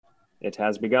It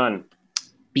has begun.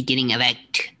 Beginning of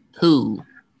Act 2.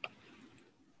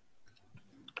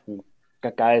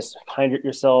 Guys, find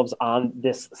yourselves on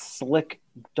this slick,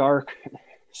 dark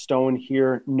stone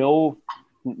here. No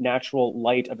natural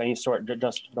light of any sort,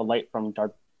 just the light from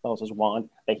Darth Bells' wand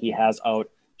that he has out,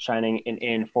 shining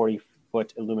in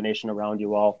 40-foot illumination around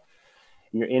you all.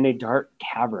 You're in a dark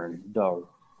cavern. The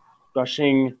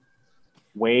rushing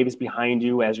waves behind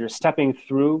you as you're stepping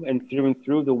through and through and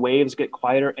through. The waves get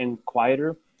quieter and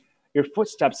quieter. Your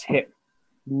footsteps hit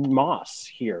moss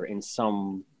here in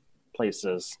some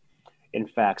places. In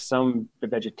fact, some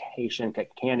vegetation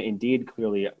can indeed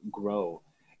clearly grow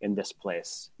in this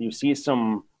place. You see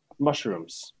some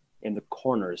mushrooms in the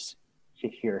corners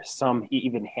here, some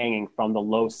even hanging from the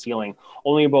low ceiling,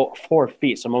 only about 4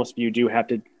 feet. So most of you do have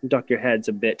to duck your heads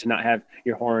a bit to not have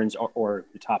your horns or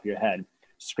the top of your head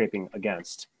scraping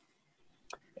against.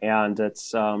 And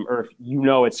it's Earth,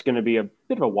 it's going to be a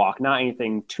bit of a walk, not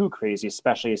anything too crazy,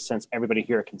 especially since everybody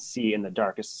here can see in the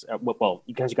darkest. Well,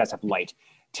 because you guys have light.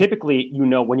 Typically,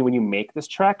 when you make this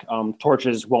trek,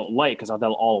 torches won't light because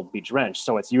they'll all be drenched.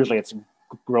 So it's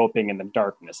groping in the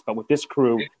darkness. But with this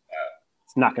crew,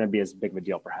 it's not going to be as big of a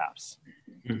deal, perhaps.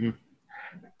 Mm-hmm.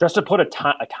 Just to put a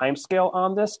time scale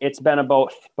on this, it's been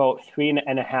about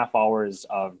 3.5 hours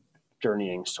of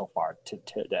journeying so far to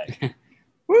today.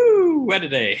 Woo! What a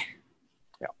day.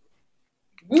 Yeah.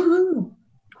 Woohoo!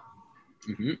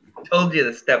 Mm-hmm. Told you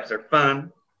the steps are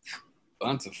fun.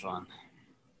 Lots of fun.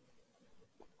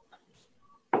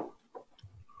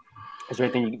 Is there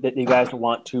anything that you guys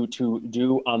want to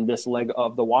do on this leg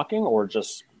of the walking, or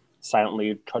just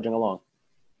silently trudging along?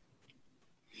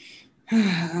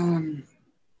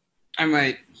 I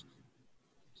might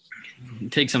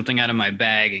take something out of my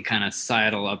bag and kind of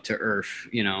sidle up to Earth,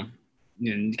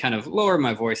 and kind of lower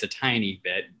my voice a tiny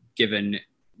bit, given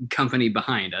company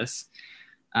behind us.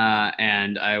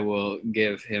 And I will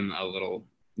give him a little,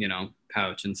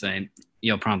 pouch and say,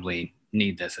 you'll probably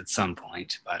need this at some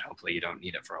point, but hopefully you don't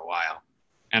need it for a while.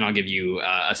 And I'll give you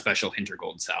a special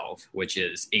Hintergold salve, which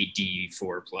is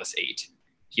 8d4 plus 8,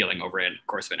 healing over a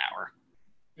course of an hour.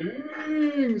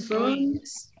 Son.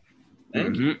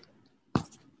 Thank you.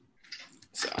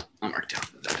 So I'll mark down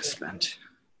that is spent.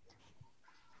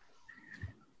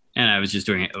 And I was just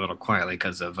doing it a little quietly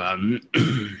because of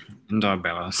dog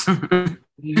bellows.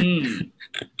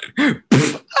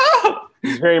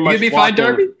 Very much. You'd be fine,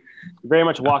 Darby. Very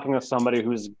much walking with somebody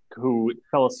who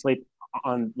fell asleep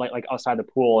on like outside the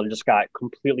pool and just got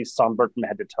completely sunburned from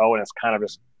head to toe, and it's kind of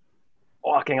just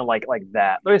walking like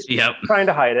that. He's trying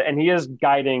to hide it, and he is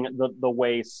guiding the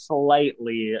way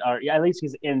slightly. At least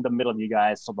he's in the middle of you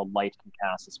guys, so the light can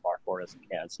cast as far forward as it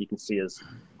can, so you can see his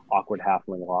awkward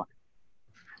halfling walk.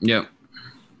 Yep.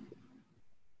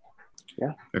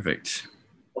 Yeah. Perfect.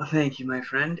 Well, thank you, my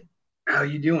friend. How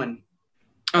you doing?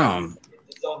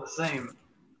 It's all the same.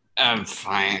 I'm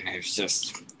fine.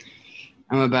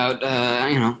 I'm about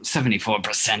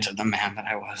 74% of the man that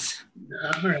I was.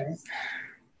 All right.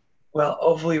 Well,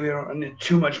 hopefully we don't run into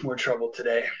too much more trouble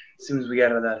today. As soon as we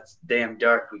get out of that, it's damn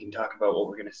dark. We can talk about what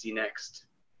we're gonna see next.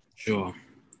 Sure.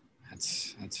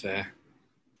 That's fair.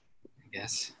 I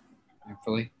guess.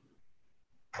 Hopefully.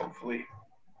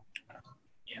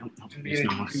 Yeah. It's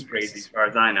not too crazy as far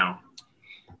as I know.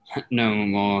 No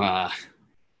more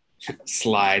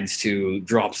slides to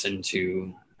drops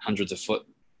into hundreds of foot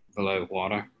below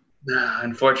water.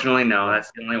 Unfortunately, no.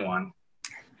 That's the only one.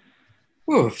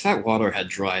 Whoa, if that water had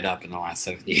dried up in the last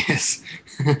 7 years.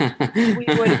 We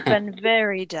would have been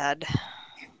very dead.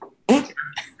 Big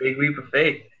leap of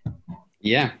faith.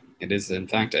 Yeah, it is in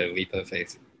fact a leap of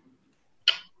faith.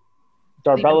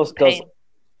 Darbelos does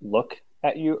look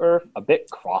at you, Earth, a bit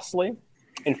crossly.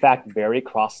 In fact, very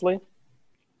crossly.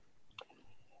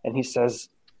 And he says,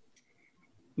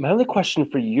 my only question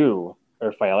for you,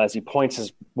 Urfael, as he points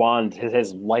his wand,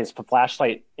 his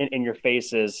flashlight in your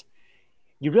face is,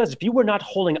 you realize if you were not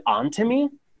holding on to me,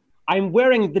 I'm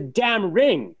wearing the damn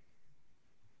ring.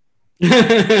 Let's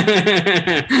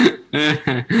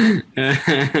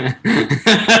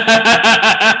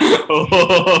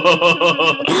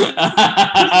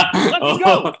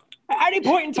go. At any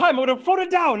point in time, I would have floated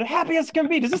down, happy as can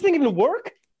be. Does this thing even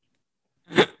work?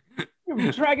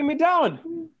 You're dragging me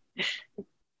down.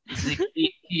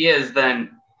 He is, then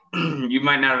you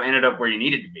might not have ended up where you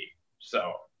needed to be.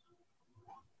 So.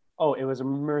 Oh, it was a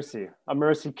mercy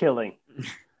killing.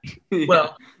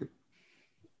 Well,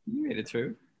 you made it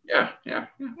through. Yeah.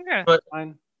 But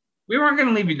fine. We weren't going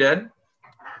to leave you dead.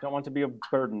 Don't want to be a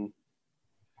burden.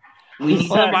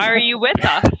 Well, why are you with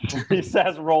us? He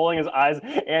says, rolling his eyes,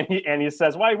 and he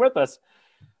says, "Why are you with us?"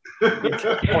 He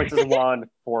points his wand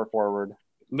forward.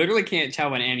 Literally can't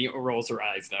tell when Annie rolls her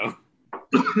eyes, though.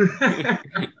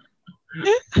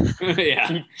 Yeah.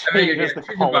 I mean, Changes the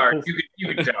she's a colors. bard.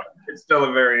 You can tell. It's still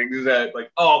a very exact,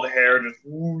 like all the hair just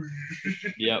whoosh.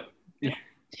 Yep.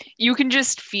 You can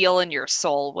just feel in your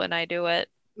soul when I do it.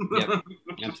 Yep.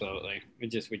 Absolutely. We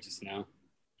just know.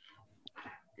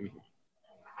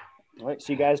 All right,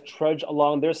 so you guys trudge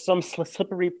along. There's some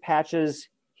slippery patches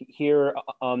here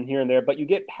and there, but you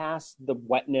get past the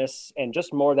wetness and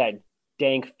just more that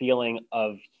dank feeling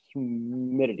of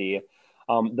humidity.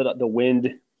 The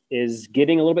wind is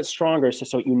getting a little bit stronger,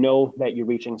 so you know that you're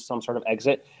reaching some sort of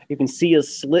exit. You can see a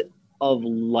slit of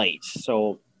light,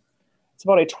 so it's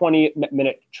about a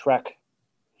 20-minute trek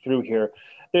through here.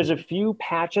 There's a few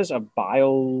patches of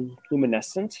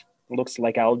bioluminescent. It looks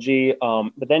like algae,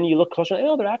 but then you look closer,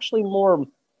 they're actually more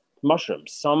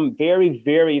mushrooms, some very,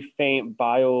 very faint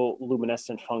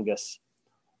bioluminescent fungus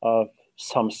of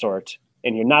some sort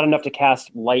in here. Not enough to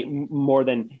cast light more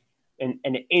than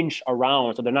an inch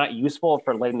around, so they're not useful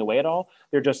for lighting the way at all.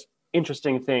 They're just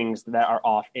interesting things that are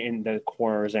off in the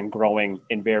corners and growing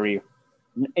in very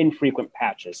infrequent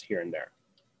patches here and there.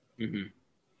 Mm-hmm.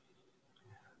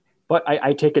 But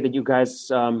I take it that you guys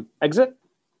exit?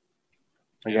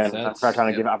 Again, Yes, I'm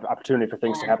trying to give opportunity for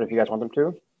things to happen if you guys want them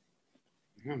to.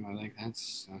 Yeah, I think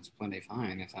that's plenty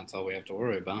fine if that's all we have to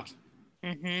worry about.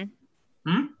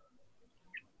 Mm-hmm.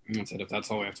 I said if that's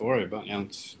all we have to worry about,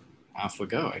 it's off we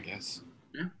go, I guess.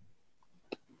 Yeah.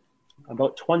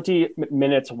 About 20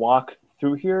 minutes walk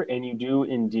through here, and you do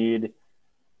indeed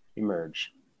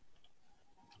emerge.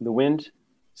 The wind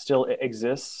still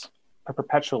exists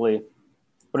perpetually,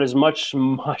 but is much,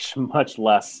 much, much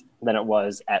less than it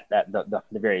was at the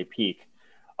very peak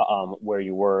where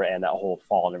you were and that whole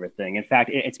fall and everything. In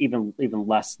fact, it's even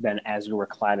less than as you were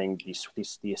climbing these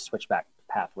switchback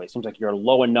pathways. It seems like you're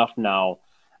low enough now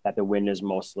that the wind is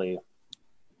mostly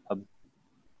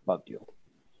above you.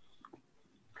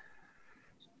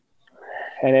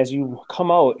 And as you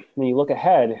come out and you look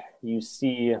ahead, you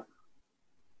see a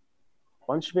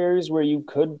bunch of areas where you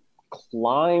could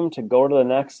climb to go to the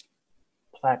next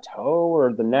plateau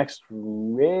or the next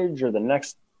ridge or the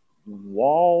next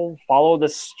wall, follow the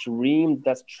stream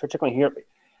that's trickling here.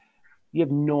 You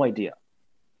have no idea.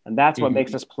 And that's what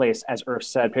makes this place, as Earth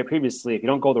said previously, if you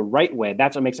don't go the right way,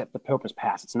 that's what makes it the Pilgrim's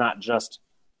Pass. It's not just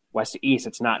west to east.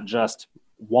 It's not just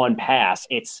one pass.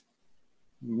 It's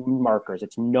markers.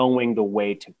 It's knowing the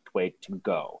way to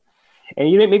go.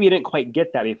 And maybe you didn't quite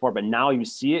get that before, but now you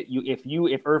see it.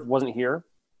 If Earth wasn't here,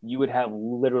 you would have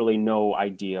literally no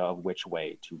idea of which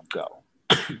way to go.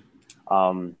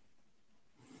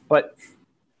 But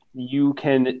you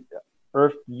can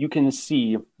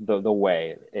see the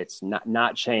way. It's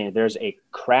not changed. There's a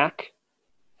crack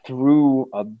through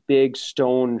a big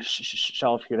stone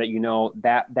shelf here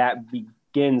that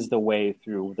begins the way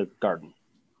through the garden,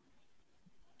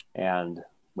 and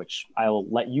which I'll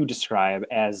let you describe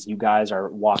as you guys are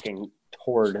walking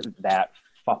toward that,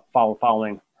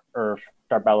 following Earth.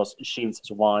 Darbelos sheathes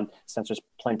his wand, since there's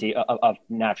plenty of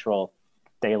natural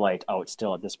daylight out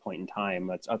still at this point in time.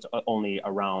 It's only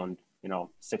around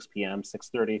 6 p.m.,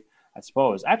 6:30, I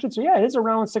suppose. Actually, so yeah, it is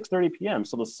around 6:30 p.m.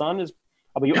 So the sun is,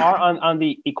 but you are on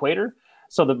the equator,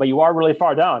 but you are really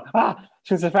far down.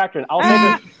 Since the factor, I'll say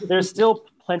that there's still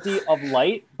plenty of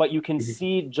light, but you can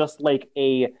see just like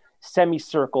a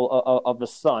semicircle of the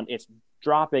sun. It's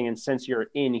dropping, and since you're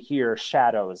in here,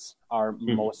 shadows are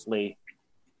mostly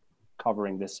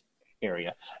covering this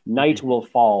area. Night will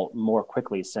fall more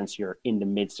quickly since you're in the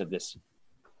midst of this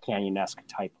canyon-esque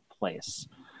type place.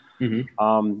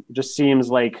 Just seems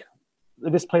like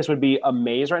this place would be a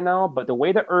maze right now, but the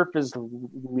way the Earth is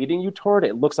leading you toward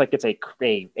it looks like it's a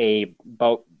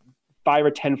about 5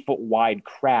 or 10 foot wide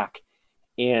crack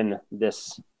in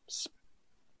this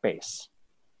space.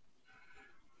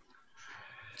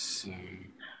 So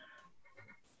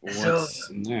what's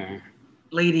in there?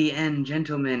 Lady and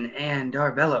gentlemen and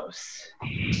Darbelos,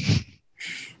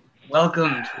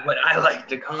 welcome to what I like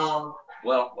to call,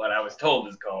 what I was told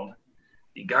is called,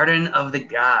 the Garden of the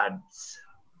Gods.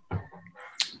 So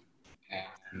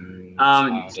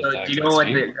do you know what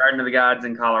the Garden of the Gods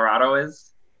in Colorado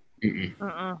is?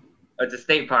 It's a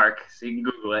state park, so you can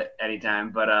Google it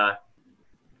anytime, but I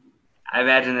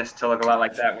imagine this to look a lot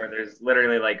like that, where there's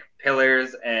literally like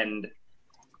pillars and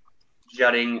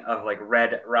jutting of like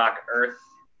red rock earth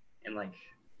in like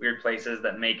weird places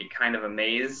that make it kind of a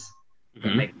maze.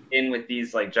 And they in with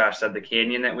these, like Josh said, the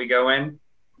canyon that we go in.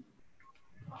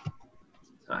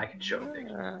 So I can show a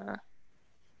picture.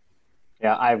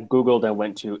 Yeah, I've Googled and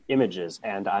went to images,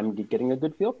 and I'm getting a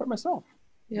good feel for it myself.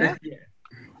 Yeah.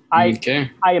 I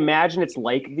imagine it's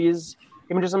like these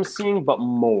images I'm seeing, but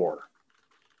more.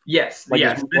 Yes,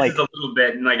 yes. This is a little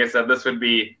bit, and like I said, this would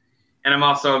be, and I'm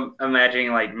also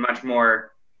imagining like much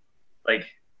more like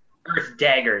earth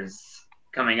daggers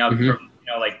coming up from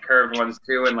like curved ones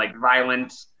too, and like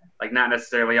violent, like not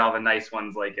necessarily all the nice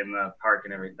ones like in the park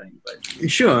and everything, but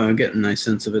sure, I get a nice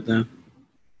sense of it though.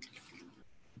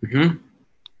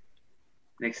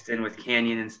 Mixed in with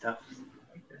canyon and stuff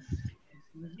like this.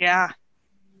 Yeah.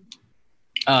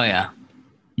 Oh yeah.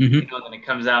 And then it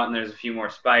comes out and there's a few more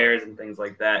spires and things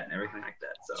like that and everything like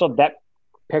that. So that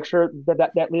picture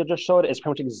that Leo just showed is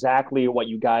pretty much exactly what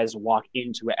you guys walk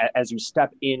into as you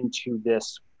step into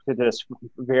this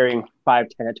varying 5,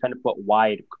 10, and 10-foot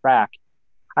wide crack.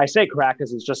 I say crack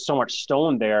because it's just so much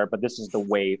stone there, but this is the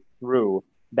way through.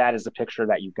 That is the picture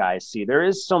that you guys see. There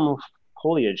is some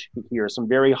foliage here, some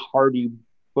very hardy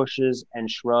bushes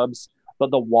and shrubs, but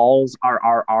the walls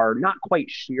are not quite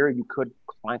sheer. You could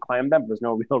climb them, but there's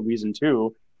no real reason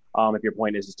to, if your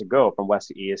point is just to go from west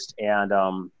to east.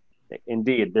 And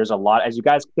indeed, there's a lot. As you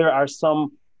guys, there are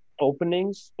some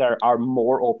openings that are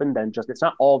more open than just, it's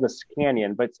not all this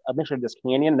canyon, but it's eventually this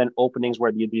canyon, then openings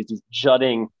where these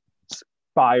jutting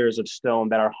spires of stone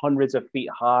that are hundreds of feet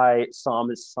high, some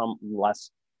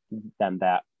less than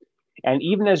that. And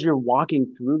even as you're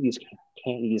walking through these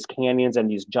canyons and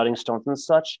these jutting stones and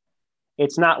such,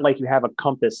 it's not like you have a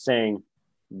compass saying,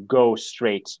 go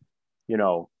straight,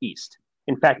 east.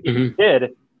 In fact, if you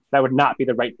did, that would not be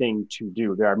the right thing to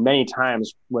do. There are many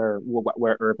times where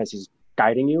Earth is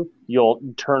guiding you, you'll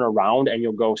turn around and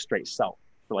you'll go straight south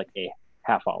for like a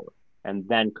half hour and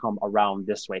then come around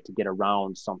this way to get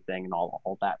around something and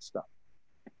all that stuff.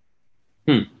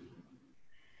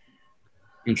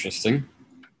 Interesting.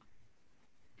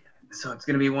 So it's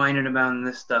going to be whining about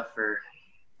this stuff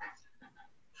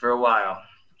for a while.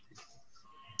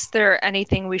 Is there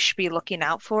anything we should be looking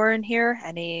out for in here?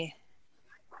 Any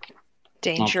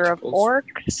danger of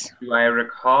orcs? Do I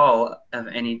recall of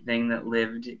anything that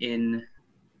lived in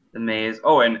the maze?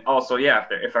 Oh, and also, yeah,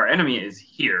 if our enemy is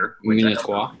here, which I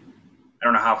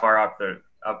don't know how far up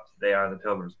they are, the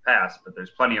Pilgrim's Pass, but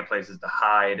there's plenty of places to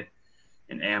hide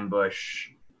and ambush,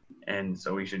 and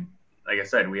so we should, like I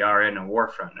said, we are in a war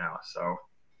front now, so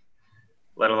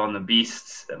let alone the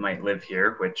beasts that might live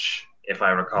here, which, if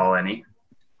I recall any.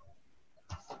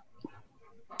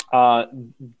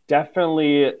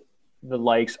 Definitely the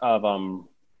likes of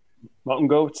mountain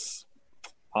goats,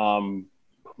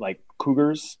 like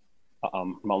cougars,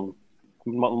 mountain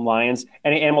lions,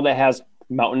 any animal that has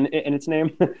mountain in its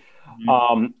name.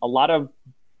 A lot of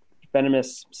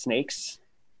venomous snakes,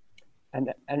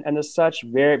 and as such,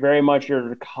 very very much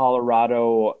your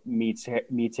Colorado meets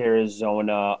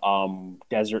Arizona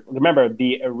desert. Remember,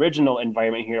 the original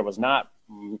environment here was not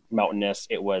mountainous;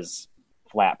 it was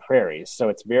flat prairies. So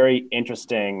it's very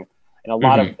interesting, and a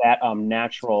lot of that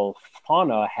natural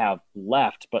fauna have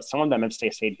left, but some of them have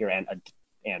stayed here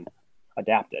and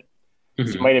adapted. So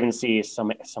you might even see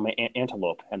some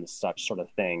antelope and such sort of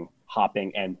thing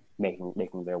hopping and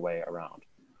making their way around.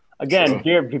 Again,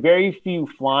 very few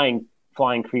flying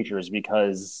creatures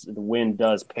because the wind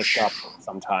does pick up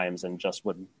sometimes and just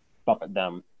would buffet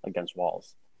them against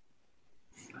walls.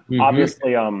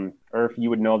 Obviously, Earth, you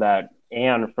would know that,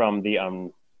 and from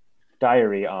the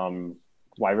diary,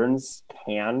 wyverns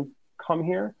can come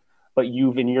here, but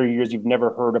in your years, you've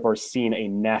never heard of or seen a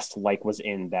nest like was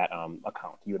in that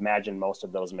account. You imagine most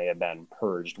of those may have been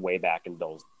purged way back in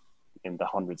the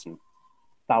hundreds and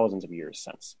thousands of years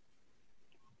since.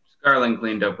 Scarling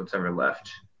cleaned up what's ever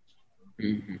left.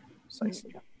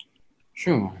 Precisely.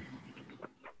 Sure.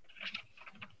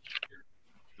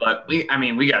 But we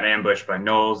got ambushed by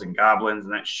gnolls and goblins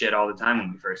and that shit all the time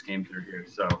when we first came through here.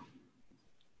 So,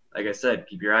 like I said,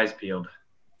 keep your eyes peeled.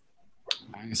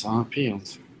 Eyes are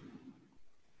peeled.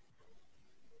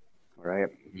 All right.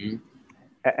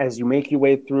 As you make your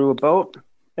way through about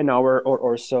an hour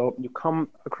or so, you come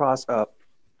across a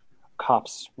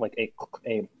copse, like a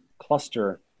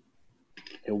cluster,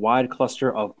 a wide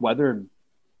cluster of weathered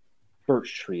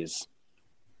birch trees.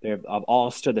 They've all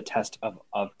stood the test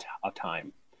of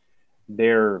time.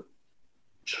 Their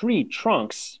tree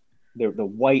trunks, the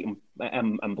white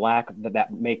and black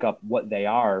that make up what they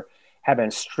are, have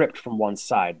been stripped from one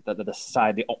side.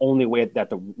 The only way that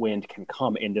the wind can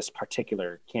come in this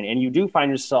particular canyon. And you do find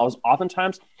yourselves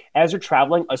oftentimes, as you're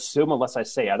traveling, assume unless I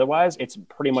say otherwise, it's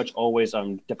pretty much always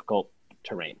difficult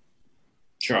terrain.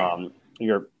 Sure.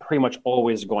 You're pretty much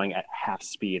always going at half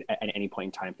speed at any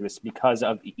point in time through this because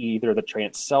of either the terrain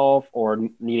itself or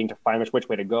needing to find which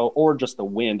way to go, or just the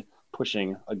wind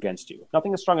pushing against you.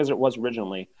 Nothing as strong as it was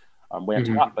originally way up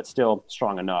top, but still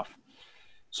strong enough.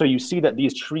 So you see that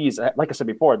these trees, like I said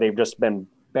before, they've just been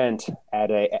bent at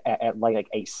like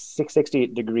a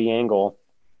 660-degree angle,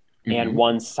 and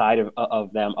one side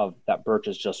of that birch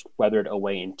is just weathered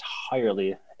away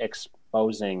entirely,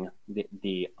 exposing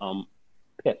the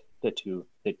pith to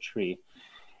the tree.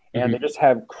 And they just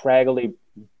have craggly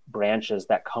branches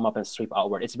that come up and sweep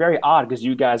outward. It's very odd because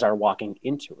you guys are walking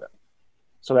into it.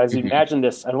 So as you imagine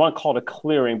this, I don't want to call it a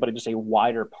clearing, but it's just a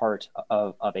wider part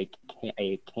of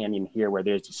a canyon here where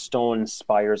there's stone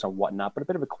spires and whatnot, but a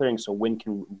bit of a clearing so wind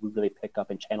can really pick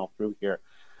up and channel through here.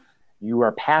 You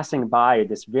are passing by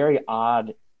this very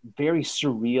odd, very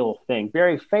surreal thing,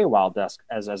 very Feywild-esque,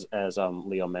 as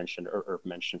Leo mentioned or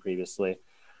mentioned previously,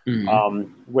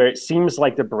 where it seems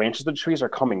like the branches of the trees are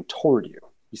coming toward you.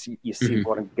 You see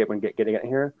what I'm getting at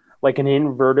here, like an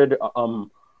inverted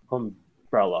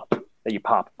umbrella that you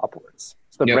pop upwards.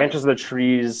 So the branches of the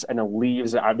trees and the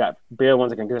leaves that bare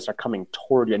ones that can do this are coming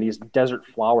toward you, and these desert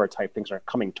flower type things are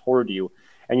coming toward you,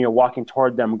 and you're walking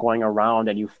toward them, going around,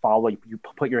 and you follow. You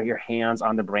put your hands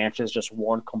on the branches, just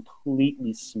worn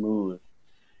completely smooth,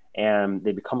 and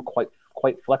they become quite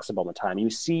flexible in the time.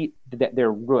 You see that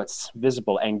their roots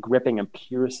visible and gripping and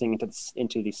piercing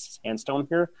into the sandstone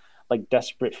here like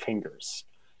desperate fingers.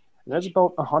 And there's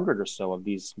about 100 or so of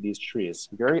these trees.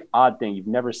 Very odd thing. You've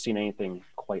never seen anything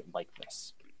quite like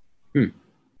this.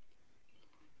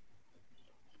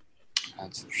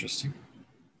 That's interesting.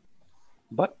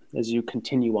 But as you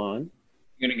continue on,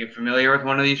 you gonna get familiar with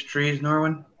one of these trees,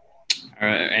 Norwin? Are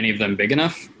any of them big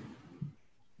enough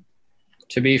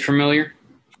to be familiar?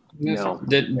 No,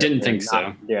 didn't think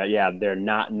so. They're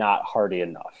not hardy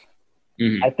enough.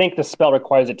 I think the spell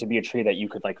requires it to be a tree that you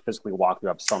could like physically walk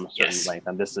through up some certain length,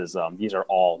 and this is these are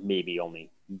all maybe only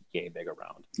yay big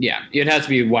around. Yeah, it has to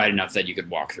be wide enough that you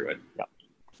could walk through it. Yep.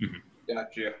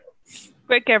 Gotcha.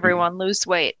 Quick, everyone, lose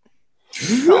weight.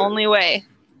 It's the only way.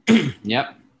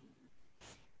 Yep.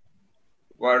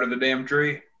 Water the damn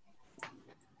tree.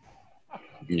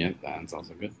 Yep, that's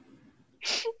also good.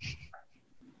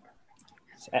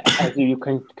 As you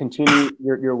can continue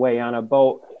your way on,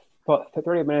 about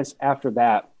 30 minutes after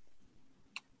that,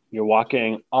 you're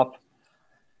walking up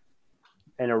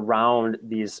and around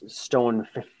these stone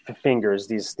fingers,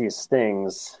 these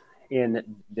things in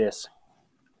this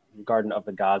garden of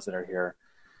the gods that are here.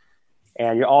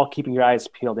 And you're all keeping your eyes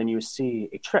peeled, and you see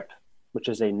a trip, which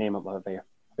is a name of a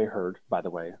herd, by the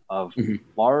way, of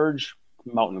large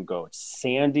mountain goats,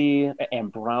 sandy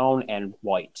and brown and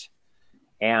white.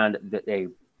 And a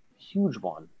huge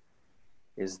one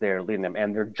is there leading them,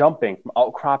 and they're jumping from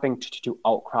outcropping to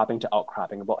outcropping to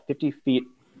outcropping, about 50 feet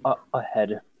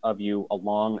ahead of you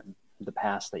along the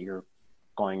pass that you're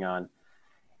going on.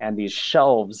 And these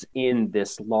shelves in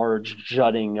this large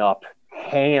jutting up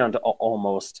hand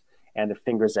almost, and the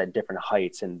fingers at different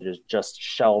heights, and there's just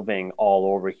shelving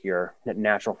all over here.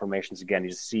 Natural formations again.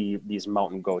 You see these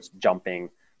mountain goats jumping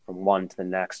from one to the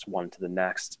next,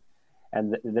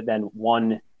 and then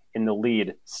one in the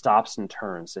lead stops and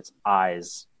turns, its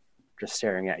eyes just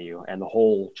staring at you, and the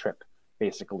whole trip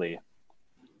basically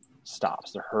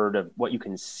stops. The herd of what you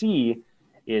can see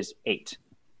is 8,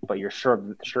 but you're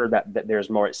sure that there's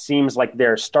more. It seems like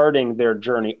they're starting their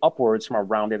journey upwards from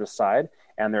around the other side,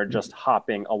 and they're just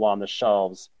hopping along the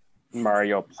shelves,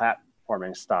 Mario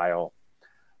platforming style,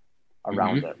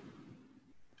 around it.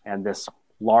 And this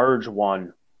large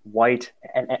one, white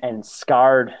and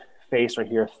scarred face right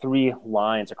here, 3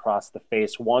 lines across the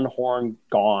face, 1 horn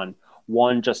gone,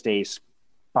 1 just a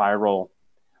spiral,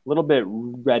 a little bit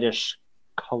reddish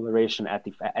coloration at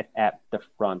the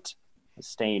front,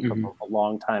 stained from a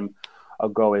long time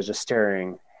ago, is just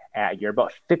staring at you. You're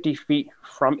about 50 feet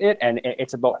from it, and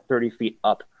it's about 30 feet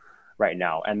up right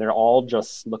now, and they're all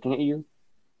just looking at you,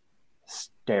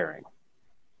 staring.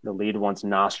 The lead one's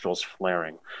nostrils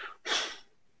flaring.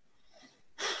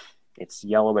 Its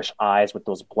yellowish eyes with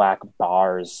those black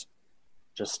bars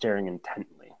just staring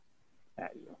intently at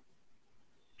you.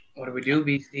 What do we do,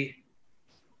 BC?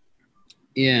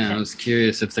 Yeah, I was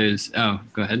curious if there's... Oh,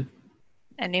 go ahead.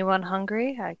 Anyone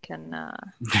hungry? I can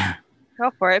go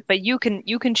for it, but you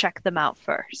can check them out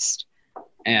first.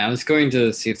 Yeah, I was going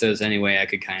to see if there's any way I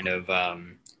could kind of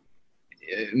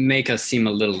make us seem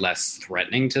a little less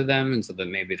threatening to them, and so that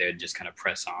maybe they'd just kind of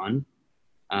press on,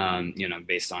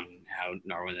 based on how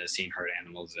Norwin has seen herd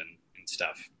animals and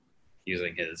stuff,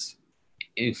 using his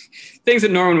things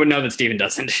that Norwin would know that Steven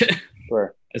doesn't.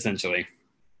 Sure. Essentially.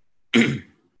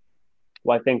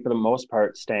 Well, I think for the most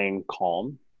part, staying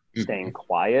calm, staying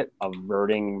quiet,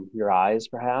 averting your eyes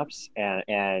perhaps,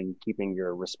 and keeping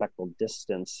your respectful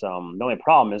distance. The only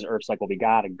problem is Earth's like, well, we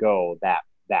got to go that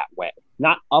way.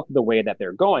 Not up the way that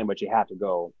they're going, but you have to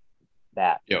go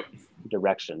that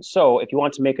direction. So if you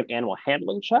want to make an animal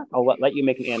handling check, I'll let you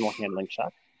make an animal handling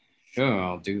check. Sure,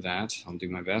 I'll do that. I'll do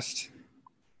my best.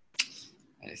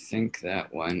 I think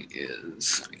that one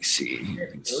is, let me see.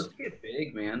 Those get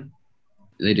big, man.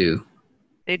 They do.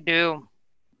 They do.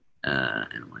 Animal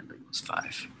handling was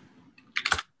 5.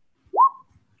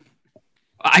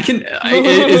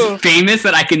 It is famous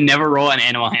that I can never roll an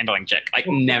animal handling check. Like,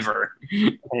 never.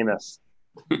 Famous.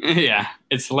 Yeah,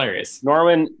 it's hilarious.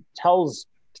 Norman tells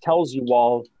you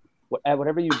all,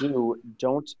 whatever you do,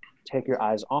 don't take your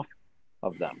eyes off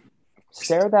of them.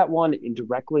 Stare that one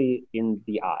directly in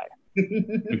the eye.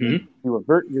 Mm-hmm. You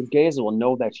avert your gaze and will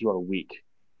know that you are weak.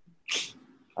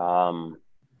 So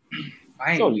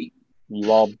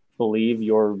you all believe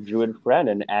your druid friend,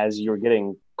 and as you're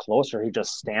getting closer, he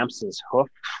just stamps his hoof.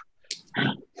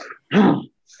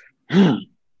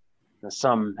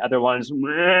 Some other ones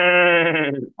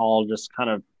all just kind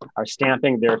of are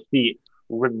stamping their feet,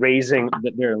 raising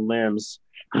their limbs.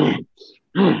 I'm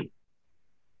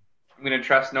going to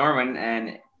trust Norman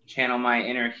and channel my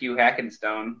inner Hugh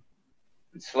Hackenstone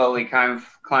and slowly climb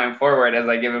forward as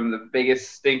I give him the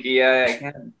biggest stinky eye I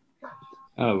can.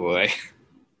 Oh, boy.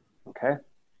 Okay.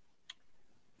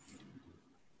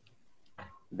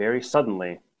 Very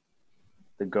suddenly,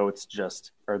 the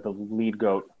lead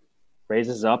goat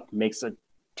raises up, makes a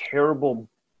terrible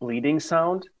bleeding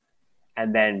sound,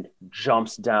 and then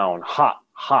jumps down, hop,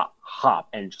 hop, hop,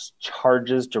 and just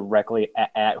charges directly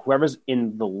at whoever's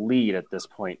in the lead at this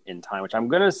point in time, which I'm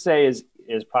going to say is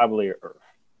probably Earth.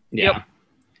 Yeah. Yep.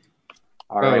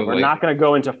 All right, we're not going to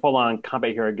go into full-on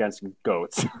combat here against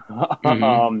goats.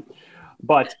 Mm-hmm.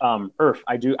 But Earth,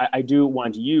 I do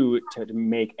want you to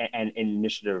make an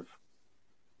initiative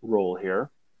roll here.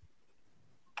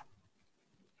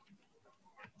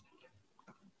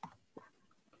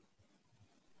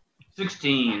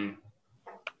 $16.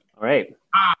 All right.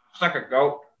 Suck it,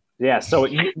 goat. Yeah, so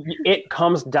it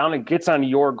comes down and gets on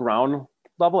your ground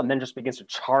level and then just begins to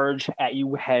charge at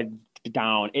you head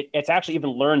down. It's actually even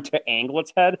learned to angle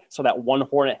its head so that one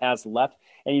horn it has left,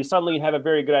 and you suddenly have a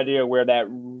very good idea where that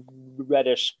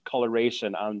reddish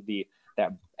coloration on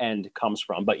that end comes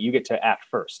from, but you get to act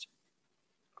first.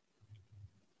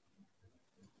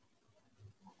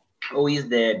 Oh, he's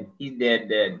dead. He's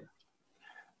dead.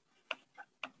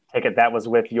 Take it that was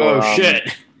with your... Oh,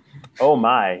 shit. Oh,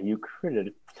 my. You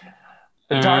critted.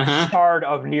 The dark shard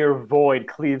of near void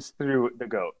cleaves through the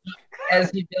goat.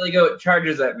 As he Billy Goat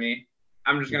charges at me,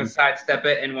 I'm just going to sidestep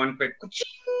it in one quick...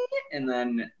 And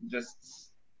then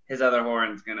just his other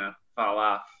horn's going to fall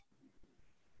off.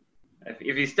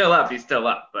 If he's still up, he's still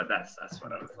up. But that's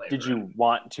what I was like. Did you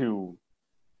want to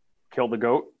kill the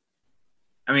goat?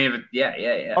 I mean,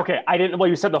 yeah. Okay, I didn't. Well,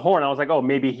 you said the horn. I was like, oh,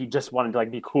 maybe he just wanted to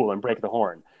like be cool and break the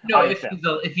horn. No,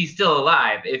 if he's still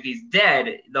alive. If he's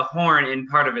dead, the horn in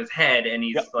part of his head, and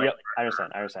he's Yep. I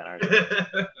understand. I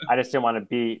just didn't want to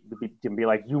be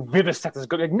like, you vivisect this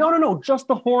goat. Like, no, just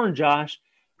the horn, Josh.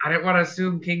 I didn't want to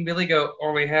assume King Billy Goat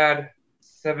only had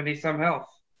 70 some health.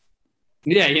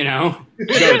 Yeah,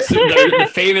 goats. the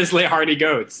famously hardy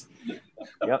goats.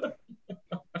 Yep.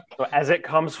 So as it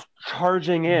comes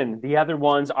charging in, the other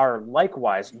ones are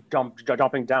likewise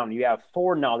jumping down. You have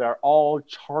 4 now that are all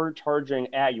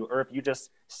charging at you. Or if you just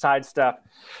sidestep,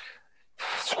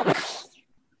 and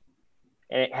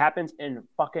it happens in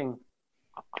fucking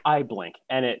eye blink,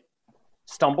 and it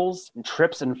stumbles and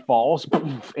trips and falls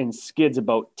and skids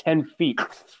about 10 feet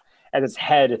as its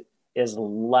head is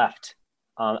left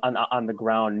on the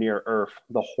ground near Earth.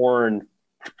 The horn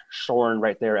shorn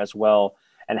right there as well.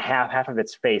 And half of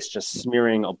its face just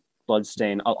smearing a blood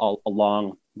stain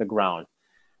along the ground.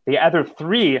 The other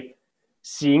 3,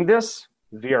 seeing this,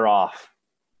 veer off.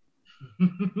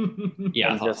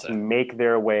 Yeah, and just make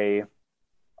their way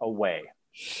away.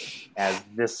 As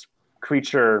this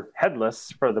creature,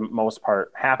 headless for the most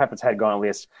part, half of its head gone at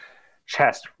least,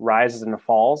 chest rises and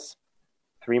falls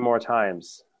 3 more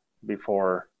times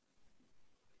before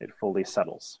it fully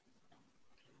settles.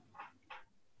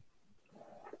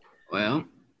 Well,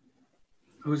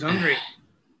 who's hungry?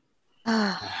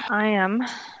 I am.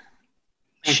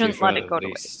 Shouldn't let it go to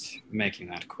waste. Making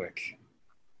that quick.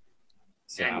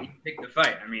 So, yeah, you picked the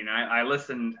fight. I mean, I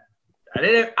listened. I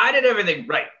did everything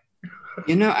right.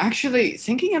 Actually,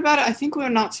 thinking about it, I think we're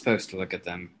not supposed to look at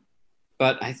them.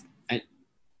 But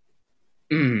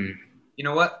You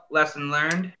know what? Lesson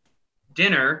learned.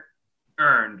 Dinner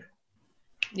earned.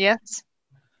 Yes.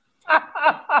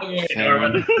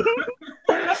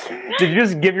 Did you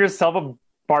just give yourself a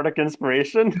bardic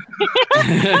inspiration?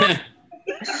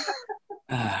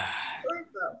 uh,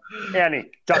 Annie,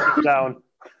 jot it down.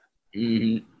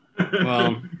 Mm-hmm.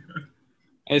 Well,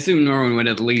 I assume Norman would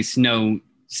at least know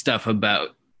stuff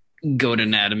about goat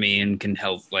anatomy and can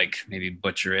help, like, maybe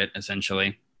butcher it,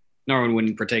 essentially. Norman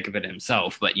wouldn't partake of it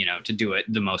himself, but, to do it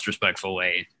the most respectful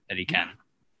way that he can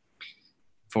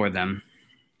for them.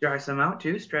 Dry some out,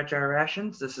 too. Stretch our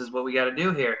rations. This is what we got to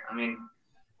do here. I mean,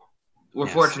 we're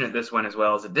fortunate this went as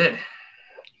well as it did.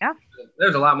 Yeah.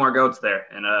 There's a lot more goats there.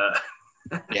 And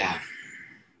Yeah.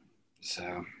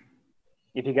 So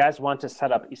if you guys want to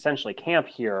set up essentially camp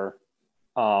here,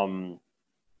 you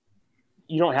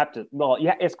don't have to. Well,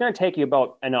 yeah, it's going to take you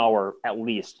about an hour at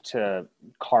least to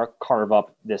carve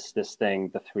up this thing,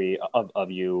 the three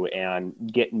of you, and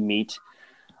get meat.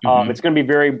 It's going to be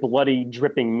very bloody,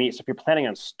 dripping meat. So if you're planning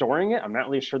on storing it, I'm not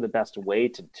really sure the best way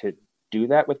to do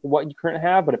that with what you currently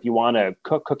have. But if you want to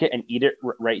cook it and eat it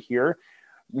right here,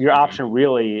 your option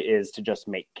really is to just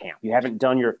make camp. You haven't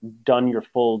done your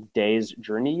full day's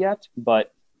journey yet,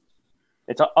 but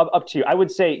it's up to you. I would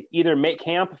say either make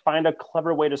camp, find a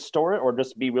clever way to store it, or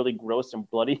just be really gross and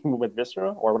bloody with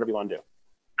viscera, or whatever you want to do.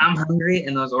 I'm hungry,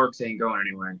 and those orcs ain't going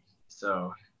anywhere.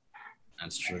 So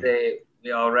that's true.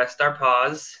 We all rest our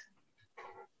paws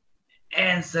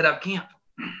and set up camp.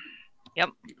 Yep.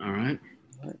 All right.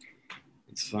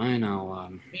 It's fine.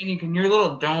 I'll. Meaning, can your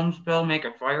little dome spell make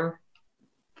a fire?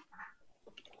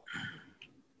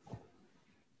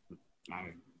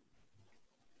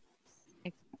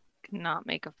 I cannot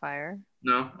make a fire.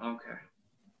 No? Okay.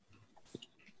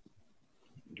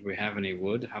 Do we have any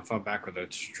wood? How far back are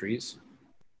those trees?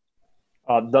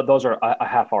 Those are a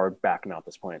half hour back now at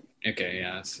this point. Okay,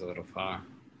 yeah, that's a little far.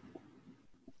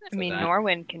 I mean,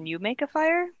 Norwin, can you make a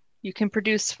fire? You can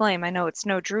produce flame. I know it's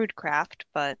no druid craft,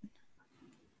 but...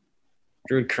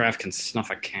 Druid craft can snuff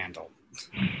a candle.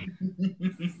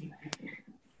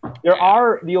 There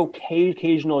are the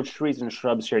occasional trees and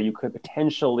shrubs here. You could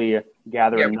potentially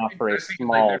gather enough for a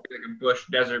small... Like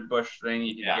a desert bush thing.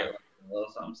 You can get a little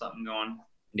something going.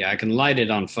 Yeah, I can light it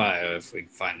on fire if we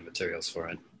find materials for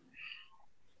it.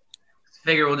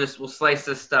 Figure we'll slice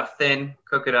this stuff thin,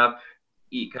 cook it up,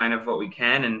 eat kind of what we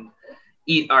can, and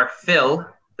eat our fill,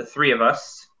 the three of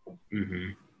us.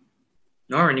 Mm-hmm.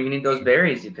 Norman, you can eat those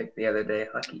berries you picked the other day.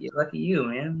 Lucky you,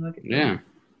 man. Look at you.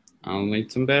 I'll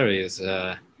eat some berries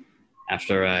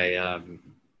after I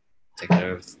take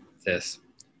care of this.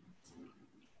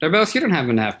 Darbellis, you don't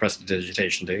happen to have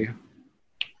prestidigitation, do you?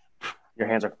 Your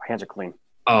hands are clean.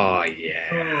 Oh, yeah.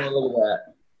 Oh, look at that.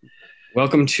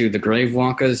 Welcome to the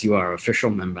Gravewalkers. You are official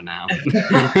member now.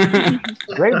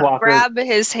 Gravewalkers. Grab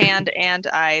his hand and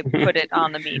I put it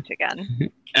on the meat again.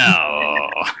 Oh.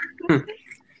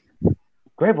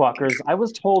 Gravewalkers, I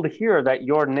was told here that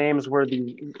your names were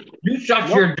the... You shut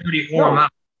your dirty whore mouth.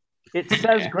 It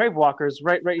says Gravewalkers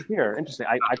right here. Interesting.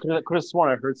 I could have sworn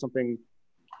I heard something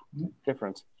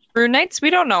different. Rune Knights, we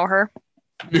don't know her.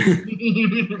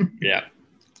 Yeah.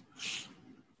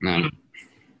 No.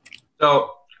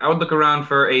 So I would look around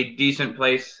for a decent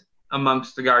place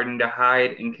amongst the garden to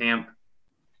hide and camp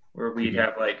where we'd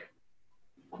have like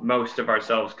most of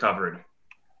ourselves covered.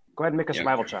 Go ahead and make a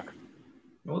survival check.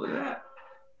 Oh, look at that.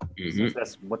 Mm-hmm. So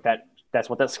that's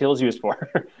what that skill is used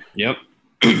for. Yep.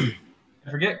 I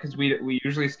forget because we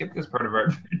usually skip this part of our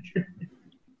adventure.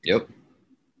 Yep.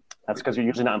 That's because you're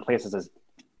usually not in places as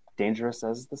dangerous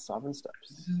as the Sovereign Steps.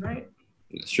 This is right.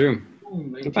 That's true.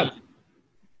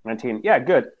 19. Yeah,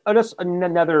 good. Just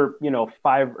another,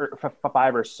 5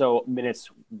 or so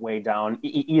minutes way down.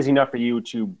 Easy enough for you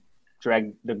to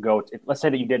drag the goat. Let's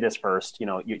say that you did this first.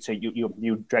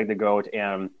 You drag the goat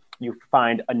and you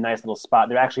find a nice little spot.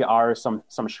 There actually are some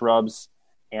shrubs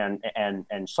and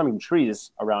some trees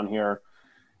around here,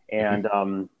 and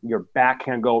your back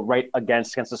can go right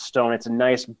against the stone. It's a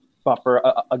nice buffer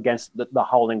against the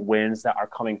howling winds that are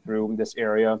coming through this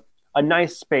area. A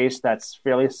nice space that's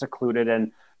fairly secluded,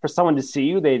 and for someone to see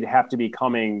you, they'd have to be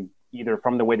coming either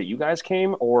from the way that you guys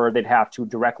came, or they'd have to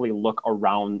directly look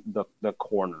around the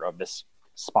corner of this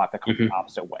spot that comes the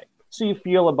opposite way. So you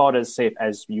feel about as safe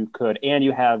as you could, and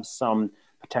you have some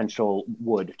potential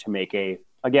wood to make a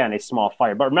small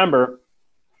fire. But remember,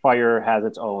 fire has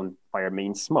its own. Fire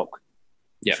means smoke.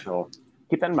 Yeah. So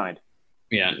keep that in mind.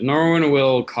 Yeah, Norwin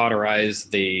will cauterize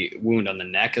the wound on the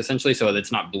neck, essentially, so that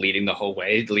it's not bleeding the whole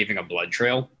way, leaving a blood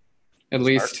trail, at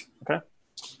least. Okay.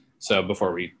 So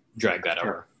before we drag that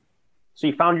over. So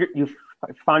you found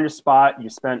your spot. You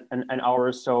spent an hour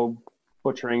or so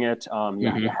butchering it.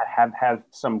 You have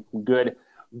some good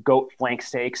goat flank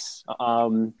steaks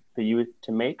for you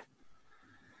to make.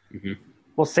 Mm-hmm.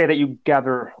 We'll say that you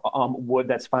gather wood.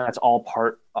 That's fine. That's all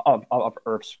part of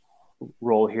Earth's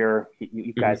roll here.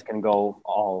 You guys can go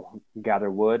all gather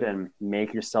wood and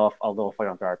make yourself a little fire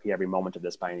on RP every moment of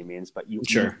this by any means, but you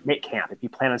make camp. If you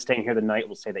plan on staying here the night,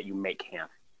 we'll say that you make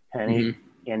camp. And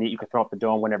you can throw up the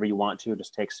dome whenever you want to. It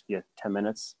just takes you 10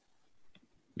 minutes.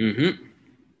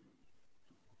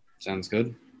 Sounds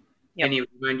good. Yep. Annie, would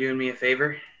you mind doing me a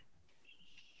favor?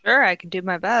 Sure, I can do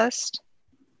my best.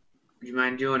 Would you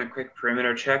mind doing a quick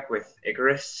perimeter check with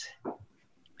Icarus?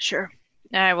 Sure.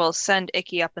 I will send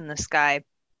Icky up in the sky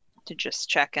to just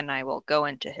check, and I will go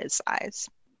into his eyes.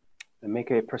 And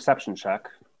make a perception check.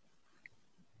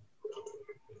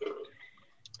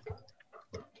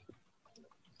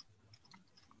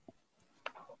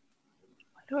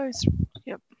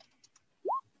 Yep.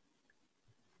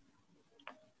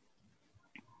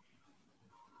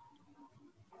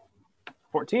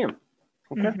 14.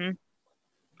 Okay.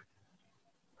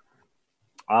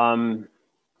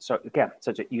 So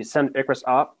you send Icarus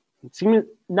up. Seeming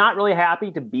not really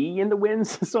happy to be in the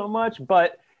winds so much,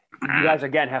 but you guys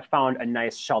again have found a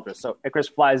nice shelter. So Icarus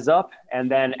flies up,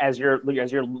 and then as you're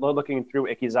looking through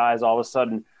Icky's eyes, all of a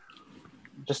sudden,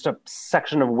 just a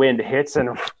section of wind hits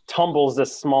and tumbles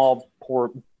this small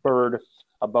poor bird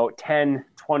about 10,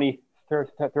 20,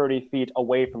 30 feet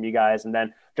away from you guys, and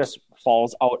then just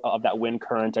falls out of that wind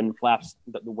current and flaps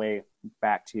the way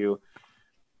back to you.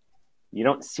 You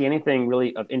don't see anything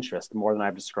really of interest more than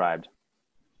I've described.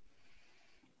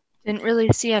 Didn't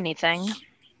really see anything.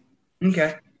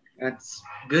 Okay. That's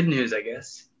good news, I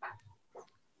guess.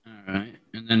 All right.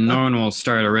 And then Norman will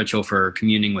start a ritual for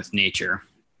communing with nature,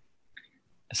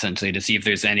 essentially to see if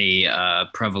there's any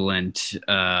prevalent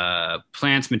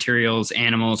plants, materials,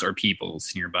 animals, or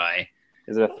peoples nearby.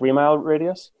 Is it a 3-mile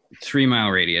radius? 3-mile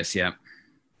radius, yeah.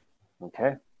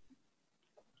 Okay.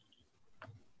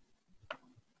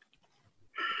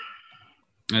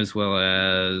 As well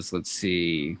as, let's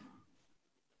see,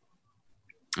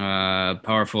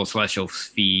 powerful celestial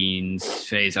fiends,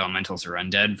 phase elementals, or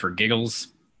undead for giggles.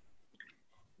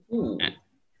 Ooh.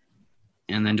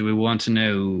 And then do we want to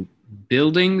know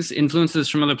buildings, influences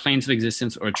from other planes of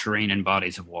existence, or terrain and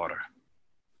bodies of water?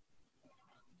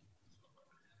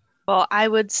 Well, I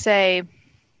would say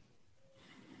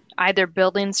either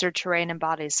buildings or terrain and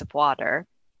bodies of water.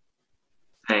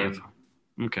 Same.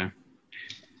 Okay.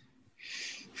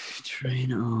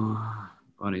 Terrain or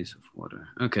bodies of water.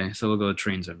 Okay, so we'll go with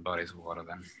trains and bodies of water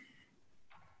then.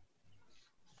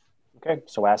 Okay,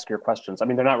 so ask your questions. I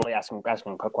mean, they're not really asking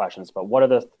quick questions, but what are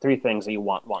the 3 things that you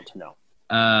want to know?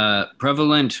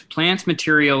 Prevalent plants,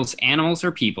 materials, animals,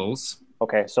 or peoples.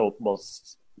 Okay, so we'll...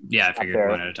 Yeah, I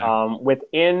figured one at a time.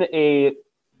 Within a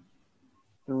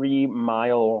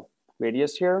 3-mile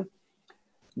radius here,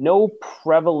 no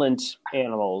prevalent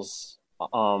animals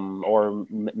or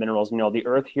minerals. The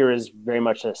earth here is very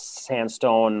much a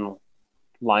sandstone,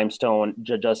 limestone,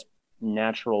 just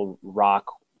natural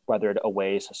rock weathered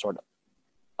away, so sort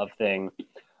of thing.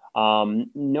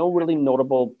 No really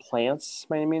notable plants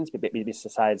by any means,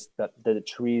 besides the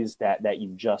trees that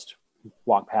you just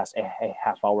walked past a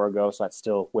half hour ago, so that's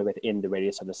still within the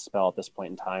radius of the spell at this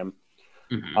point in time.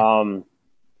 You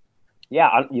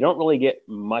don't really get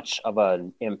much of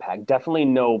an impact. Definitely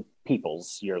no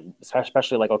peoples. You're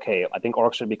especially I think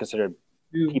orcs should be considered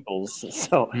peoples.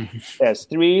 So there's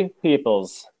 3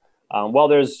 peoples.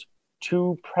 There's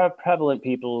 2 prevalent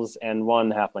peoples and 1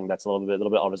 halfling that's a little bit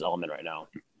out of his element right now.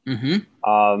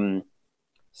 I'm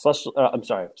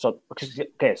sorry. So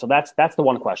that's the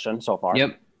one question so far.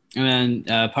 Yep. And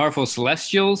then powerful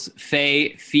celestials,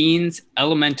 fae, fiends,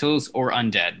 elementals, or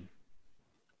undead.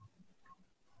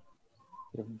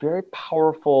 A very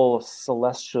powerful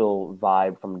celestial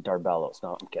vibe from Darbelos.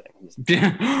 No, I'm kidding.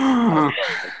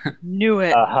 Knew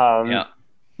it. Yeah.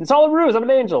 It's all a ruse. I'm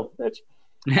an angel.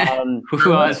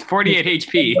 Who has 48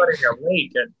 HP. You're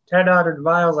late at 10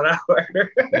 miles an hour.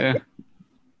 Yeah.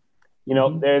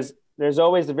 There's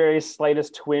always the very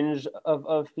slightest twinge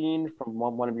of fiend from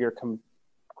one of your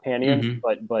companions,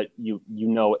 but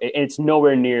it's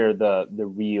nowhere near the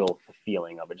real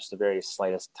feeling of it. Just the very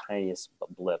slightest, tiniest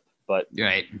blip. But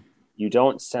right. You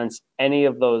don't sense any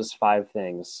of those 5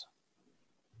 things.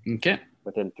 Okay.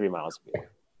 Within 3 miles of you.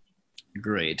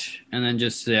 Great. And then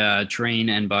just terrain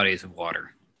and bodies of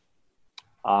water.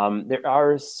 There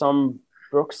are some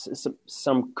brooks,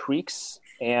 some creeks,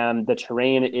 and the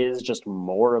terrain is just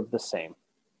more of the same.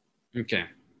 Okay.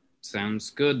 Sounds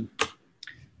good.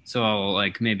 So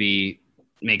I'll maybe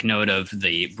make note of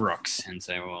the brooks and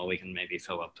say, well, we can maybe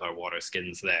fill up our water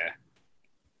skins there.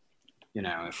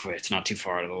 If it's not too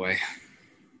far out of the way.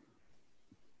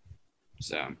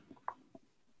 So,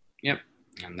 yep.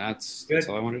 And that's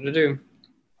all I wanted to do.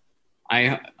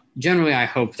 generally, I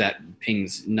hope that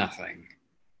pings nothing.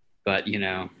 But, if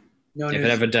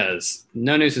it ever does,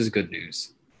 no news is good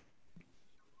news.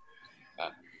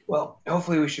 Well,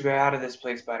 hopefully we should be out of this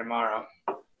place by tomorrow.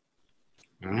 All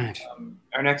right.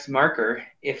 Our next marker,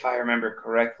 if I remember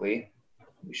correctly,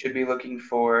 we should be looking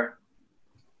for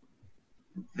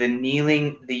the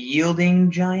yielding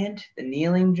giant. The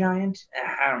kneeling giant?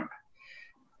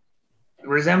 It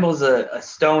resembles a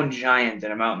stone giant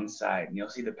in a mountainside, and you'll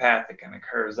see the path that kind of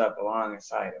curves up along the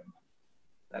side of him.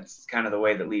 That's kind of the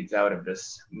way that leads out of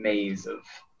this maze of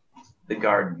the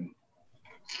garden.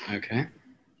 Okay.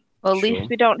 Well, at least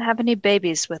we don't have any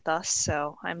babies with us,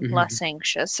 so I'm less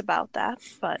anxious about that.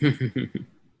 But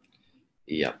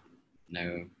yep,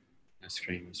 no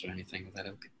screams or anything with that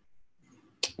oak.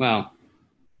 Well,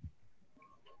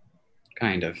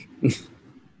 kind of.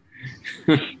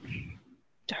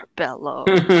 Darbello.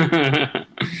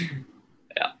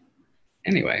 Yeah.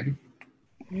 Anyway.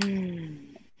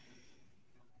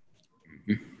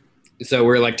 So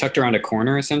we're like tucked around a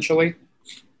corner, essentially.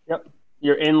 Yep.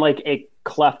 You're in like a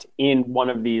cleft in one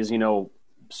of these,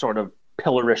 sort of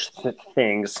pillarish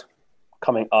things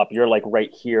coming up. You're like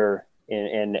right here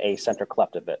in a center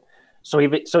cleft of it. So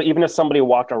even if somebody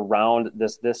walked around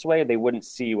this way, they wouldn't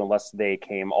see you unless they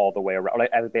came all the way around.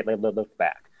 Like, they look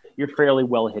back. You're fairly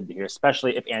well hidden here,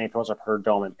 especially if Annie throws up her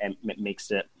dome and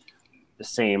makes it the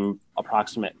same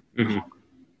approximate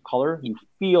color. You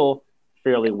feel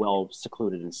fairly well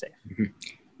secluded and safe.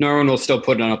 Norman will still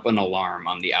put up an alarm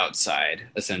on the outside,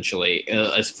 essentially,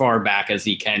 as far back as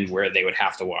he can, where they would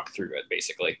have to walk through it,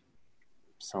 basically.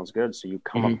 Sounds good. So you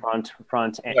come up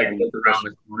front and look around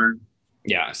the corner.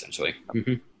 Yeah, essentially.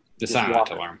 The silent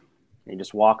alarm. You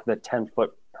just walk the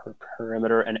 10-foot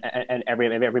perimeter, and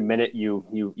every minute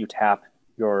you tap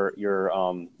your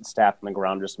staff on the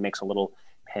ground, just makes a little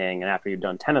ping. And after you've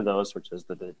done 10 of those, which is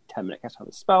the 10-minute cast of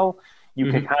the spell,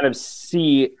 you can kind of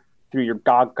see through your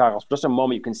goggles for just a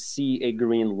moment. You can see a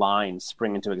green line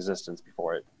spring into existence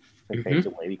before it fades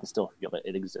away. You can still feel that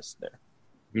it exists there.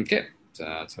 Okay, so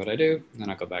that's what I do. Then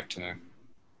I'll go back to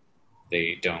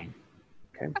the dome.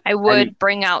 Okay. I would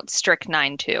bring out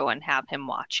Strychnine too and have him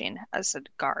watching as a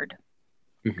guard.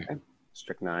 Okay.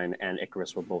 Strychnine and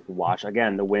Icarus will both watch.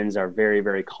 Again, the winds are very,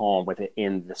 very calm with it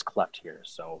in this cleft here,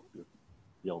 so you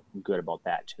feel good about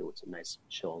that too. It's a nice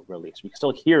chill release. We can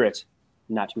still hear it,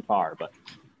 not too far, but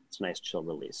it's a nice chill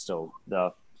release. So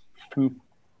the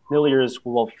familiars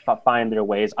will find their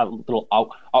ways, little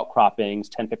outcroppings,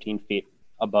 10, 15 feet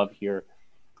above here,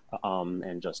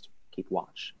 and just keep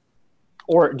watch.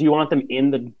 Or do you want them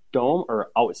in the dome or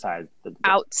outside the dome?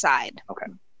 Outside. Okay.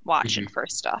 Watching for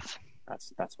stuff.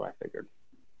 That's what I figured.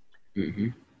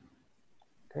 Okay.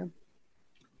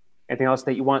 Anything else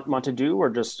that you want to do, or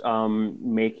just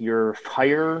make your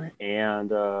fire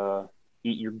and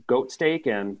eat your goat steak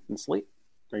and sleep?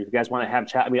 Or if you guys want to have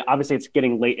chat, I mean, obviously it's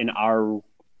getting late in our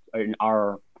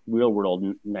real world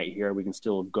night here. We can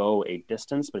still go a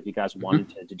distance, but if you guys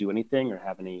wanted to do anything or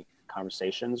have any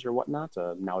conversations or whatnot,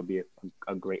 now would be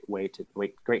a great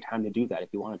time to do that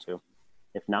if you wanted to.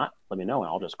 If not, let me know and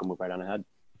I'll just go move right on ahead.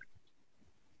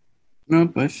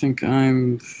 Nope, I think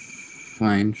I'm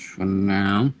fine for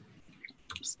now.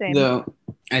 Same. Though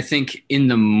I think in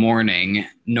the morning,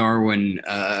 Norwin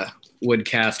would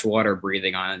cast water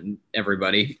breathing on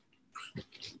everybody.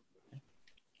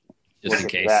 Just in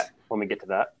case. When we get to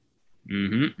that.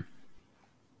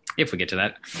 If we get to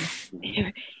that.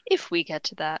 If we get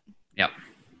to that. Yep.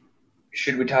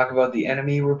 Should we talk about the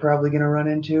enemy we're probably going to run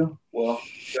into? Well,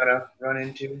 gonna run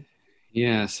into?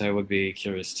 Yes, I would be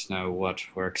curious to know what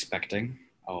we're expecting,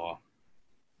 or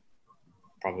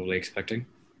probably expecting.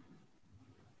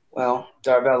 Well,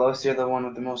 Darvelos, you're the one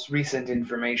with the most recent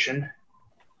information.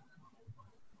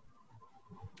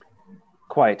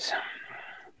 Quite.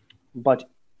 But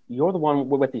you're the one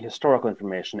with the historical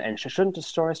information, and shouldn't the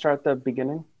story start at the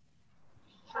beginning?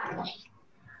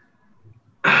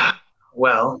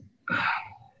 Well,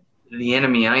 the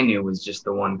enemy I knew was just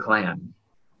the one clan.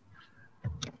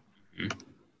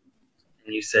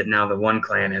 And you said now the one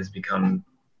clan has become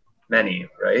many,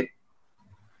 right?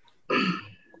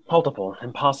 Multiple.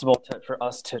 Impossible for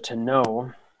us to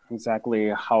know exactly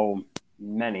how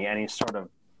many. Any sort of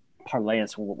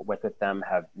parlance with them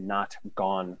have not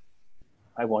gone,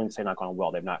 I won't even say not gone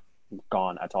well, they've not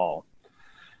gone at all.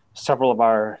 Several of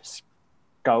our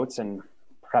scouts, and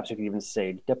perhaps you could even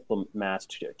say diplomats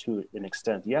to an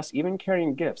extent, yes, even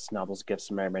carrying gifts. Now those gifts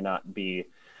may or may not be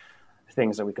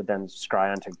things that we could then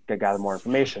scry on to gather more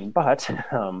information, but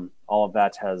all of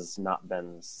that has not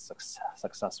been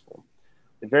successful.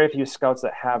 The very few scouts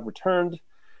that have returned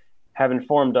have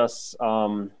informed us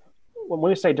when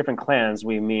we say different clans,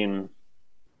 we mean,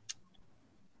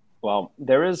 well,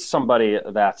 there is somebody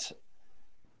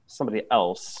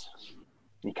else.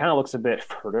 He kind of looks a bit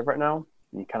furtive right now.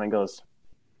 And he kind of goes,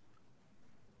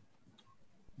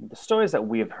 the stories that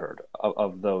we've heard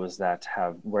of those that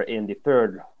were in the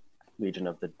third Legion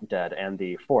of the Dead and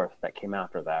the fourth that came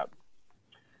after that.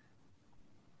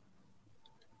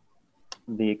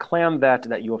 The clan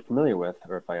that you are familiar with,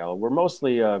 Raphael, were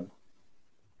mostly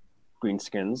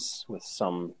greenskins with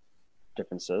some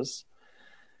differences.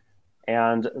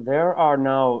 And there are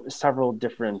now several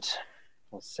different,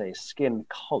 let's say, skin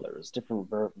colors,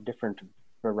 different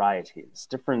varieties,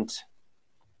 different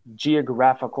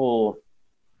geographical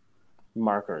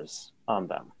markers on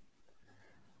them.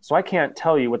 So I can't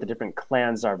tell you what the different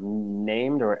clans are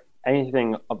named or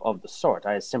anything of the sort.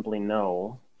 I simply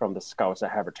know from the scouts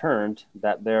that have returned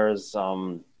that there's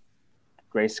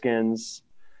grayskins,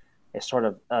 a sort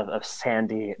of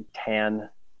sandy tan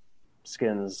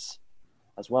skins,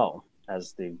 as well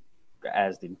as the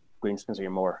greenskins that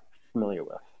you're more familiar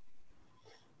with.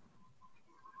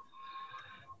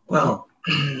 Well,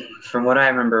 from what I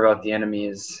remember about the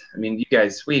enemies, I mean, you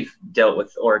guys, we've dealt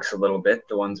with orcs a little bit,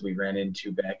 the ones we ran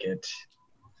into back in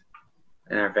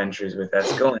our ventures with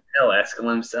Eskel, and hell, Eskel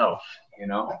himself, you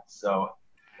know? So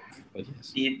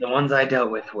the ones I dealt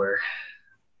with were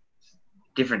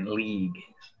different league.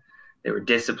 They were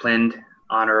disciplined,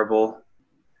 honorable,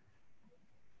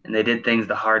 and they did things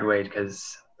the hard way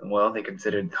because, well, they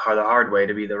considered the hard way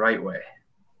to be the right way.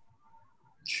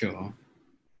 Sure.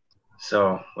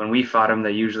 So when we fought them,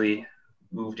 they usually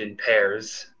moved in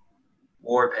pairs.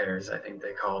 War pairs, I think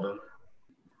they called them.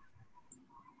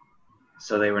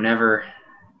 So they were never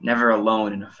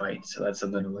alone in a fight, so that's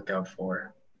something to look out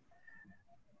for.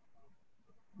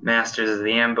 Masters of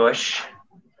the ambush.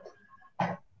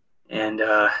 And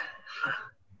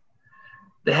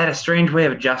they had a strange way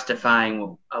of justifying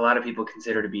what a lot of people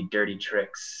consider to be dirty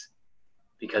tricks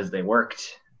because they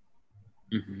worked.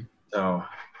 Mm-hmm. So...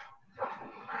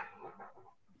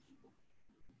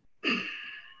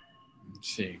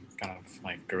 see, kind of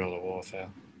like guerrilla warfare.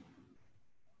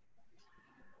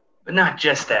 But not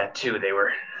just that, too. They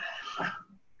were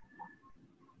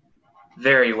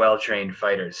very well-trained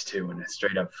fighters, too, in a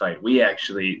straight-up fight. We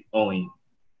actually only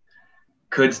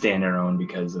could stand our own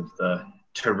because of the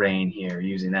terrain here,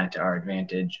 using that to our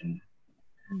advantage. And,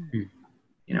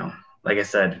 you know, like I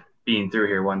said, being through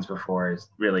here once before has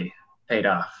really paid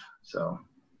off. So,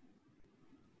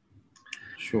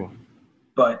 sure.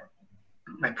 But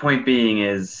my point being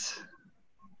is,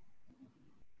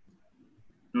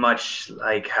 much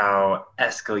like how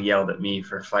Eskel yelled at me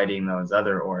for fighting those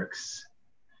other orcs,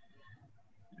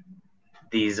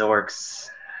 these orcs,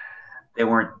 they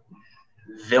weren't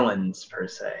villains per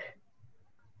se.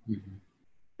 Mm-hmm.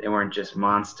 They weren't just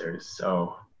monsters,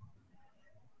 so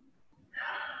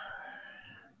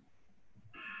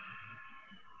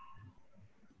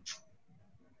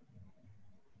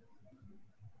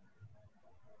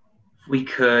if we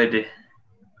could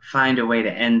find a way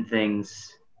to end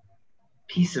things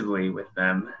peaceably with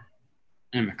them.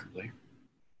 Amicably.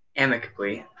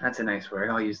 Amicably. That's a nice word.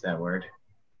 I'll use that word.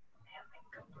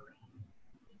 Amicably.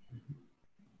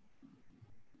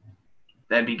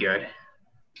 That'd be good.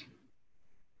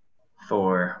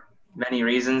 For many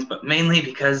reasons, but mainly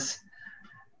because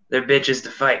they're bitches to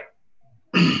fight.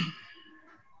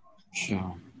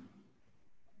 Sure.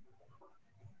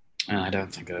 And I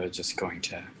don't think they're just going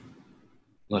to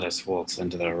let us waltz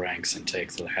into their ranks and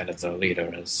take the head of their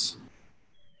leader as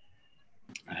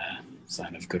a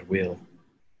sign of goodwill.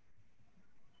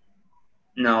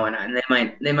 No, and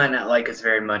they might not like us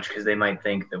very much because they might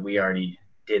think that we already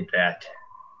did that.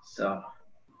 So.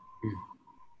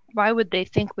 Why would they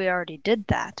think we already did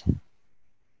that?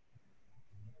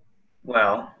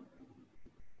 Well,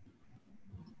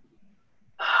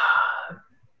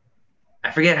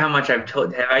 I forget how much I've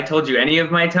told. Have I told you any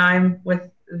of my time with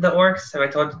the orcs? Have I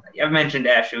told? I've mentioned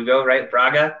Ashugo, right?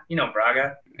 Braga. You know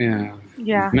Braga. Yeah.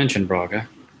 Yeah. You've mentioned Braga.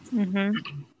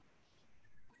 Mm-hmm.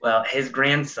 Well, his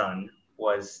grandson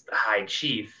was the high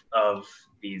chief of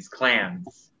these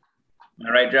clans. Am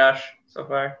I right, Josh? So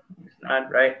far, not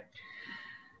right.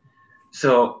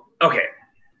 So, okay.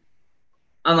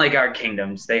 Unlike our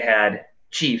kingdoms, they had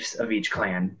chiefs of each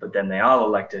clan, but then they all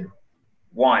elected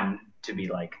one to be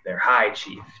like their high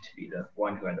chief, to be the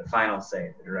one who had the final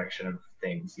say, the direction of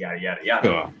things, yada, yada, yada.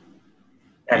 Sure.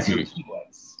 That's who he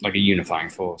was. Like a unifying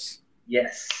force.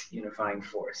 Yes, unifying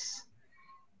force.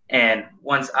 And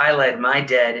once I led my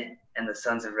dead and the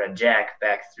Sons of Red Jack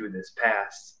back through this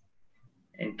pass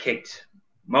and kicked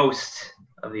most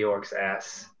of the orcs'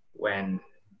 ass when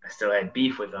I still had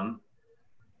beef with them,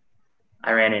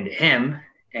 I ran into him,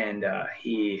 and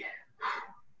he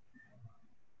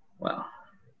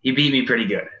beat me pretty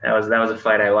good. That was a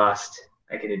fight I lost,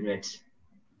 I can admit.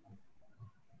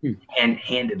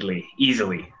 Handedly,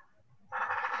 easily.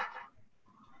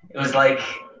 It was like,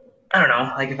 I don't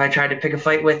know, like if I tried to pick a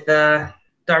fight with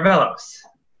Darbelos.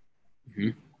 Mm-hmm.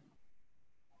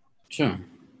 Sure.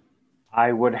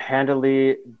 I would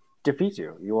handily defeat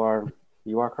you. You are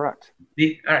correct.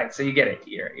 All right, so you get it.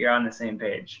 You're on the same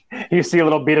page. You see a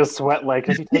little bead of sweat, like,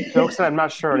 does he take jokes? I'm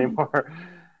not sure anymore.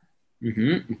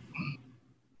 Mm-hmm.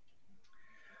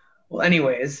 Well,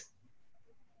 anyways,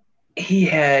 he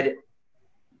had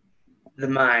the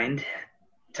mind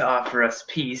to offer us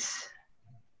peace,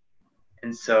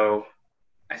 and so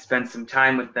I spent some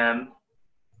time with them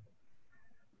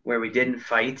where we didn't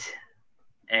fight,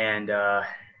 and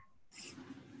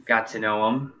got to know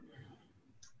them.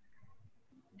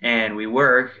 And we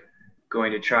were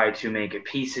going to try to make a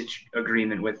peace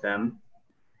agreement with them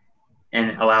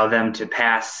and allow them to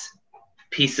pass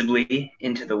peaceably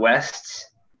into the West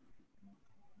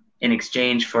in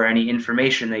exchange for any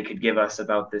information they could give us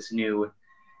about this new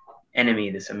enemy,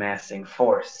 this amassing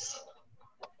force.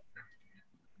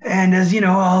 And as you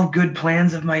know, all good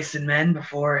plans of mice and men,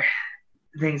 before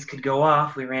things could go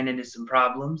off, we ran into some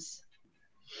problems.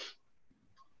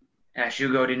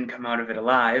 Ashugo didn't come out of it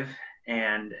alive,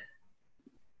 and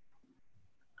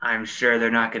I'm sure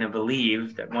they're not going to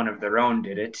believe that one of their own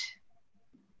did it.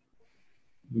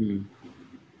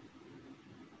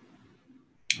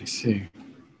 I see.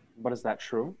 But is that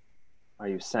true? Are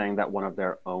you saying that one of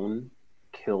their own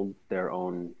killed their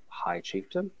own high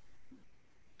chieftain?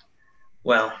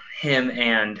 Well, him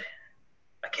and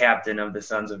a captain of the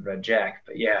Sons of Red Jack,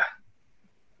 but yeah.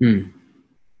 I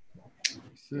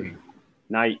see.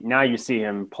 Now you see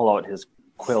him pull out his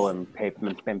quill and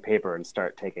paper and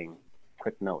start taking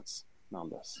quick notes on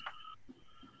this.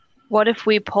 What if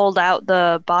we pulled out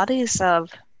the bodies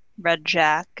of Red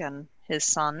Jack and his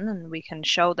son, and we can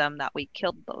show them that we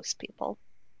killed those people?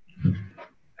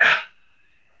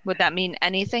 Would that mean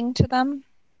anything to them?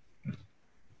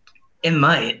 It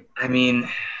might. I mean,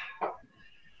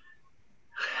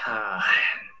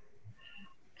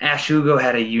 Ashugo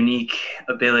had a unique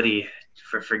ability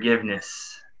for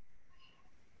forgiveness,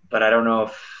 but I don't know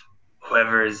if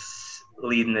whoever's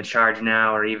leading the charge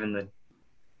now, or even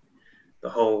the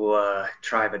whole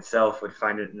tribe itself, would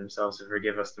find it in themselves to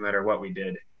forgive us no matter what we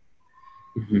did.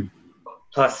 Mm-hmm.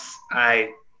 Plus,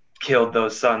 I killed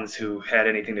those sons who had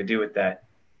anything to do with that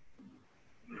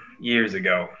years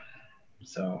ago.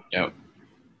 So, Yep.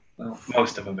 Well,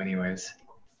 most of them anyways.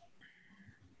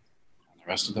 The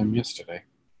rest of them yesterday.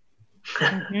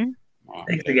 Mm-hmm.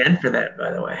 Thanks again for that,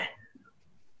 by the way.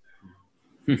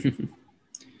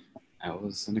 That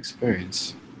was an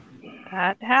experience.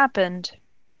 That happened.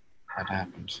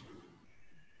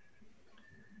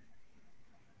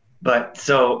 But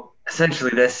so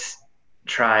essentially this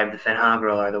tribe, the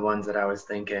Fenhagral, are the ones that I was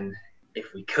thinking,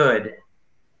 if we could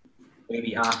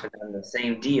maybe offer them the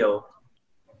same deal,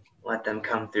 let them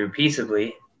come through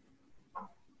peaceably,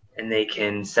 and they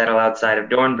can settle outside of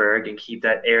Dornberg and keep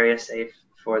that area safe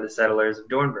for the settlers of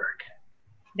Dornberg.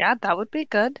 Yeah, that would be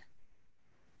good.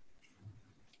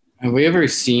 Have we ever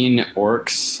seen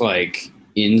orcs like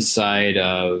inside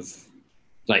of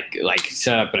like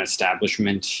set up an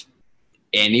establishment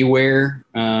anywhere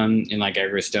in like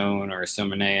Everstone or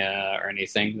Summonea or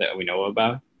anything that we know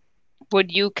about?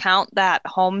 Would you count that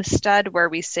homestead where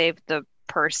we saved the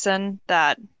person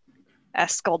that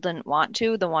Eskel didn't want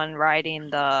to? The one riding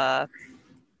the...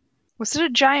 Was it a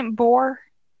giant boar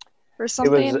or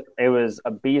something? It was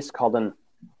a beast called an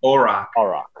Auroch.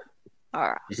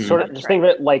 Mm-hmm. Sort of, just think of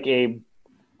it like a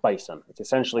bison. It's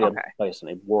essentially a bison,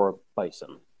 a war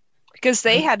bison. Because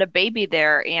they had a baby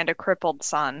there and a crippled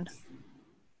son.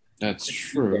 That's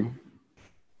true.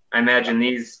 I imagine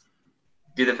these...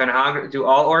 Do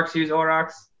all orcs use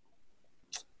Aurochs?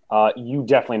 You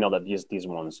definitely know that these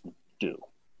ones do.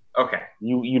 Okay.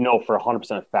 You know for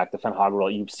 100% fact the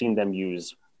Fenhagral, you've seen them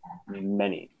use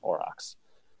many Aurochs.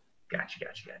 Gotcha.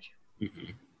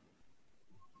 Mm-hmm.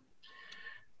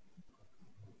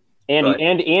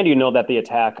 And you know that the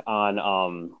attack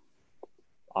on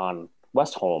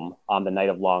Westholm on the Night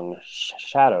of Long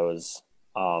Shadows,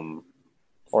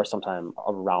 or sometime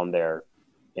around there,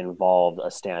 involved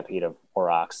a stampede of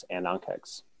Aurochs and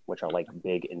Ankegs, which are like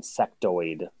big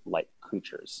insectoid-like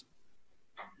creatures.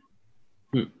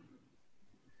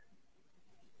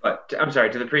 But I'm sorry,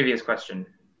 to the previous question.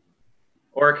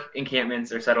 Orc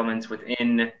encampments or settlements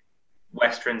within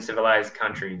Western civilized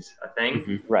countries, a thing?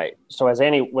 Mm-hmm. Right. So as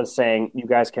Annie was saying, you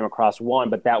guys came across one,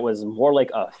 but that was more like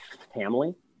a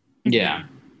family. Yeah.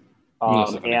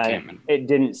 And it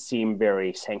didn't seem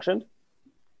very sanctioned.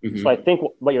 Mm-hmm. So I think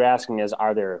what you're asking is,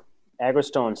 are there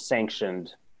Agrostone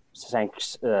sanctioned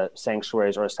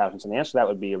sanctuaries or establishments? And the answer to that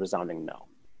would be a resounding no.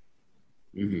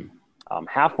 Mm-hmm.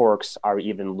 Half-orcs are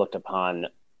even looked upon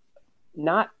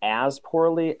not as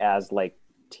poorly as like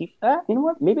you know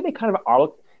what? Maybe they kind of are.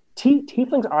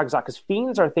 Tieflings are exotic because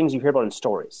fiends are things you hear about in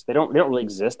stories. They don't really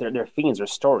exist. They're fiends or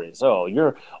stories. Oh,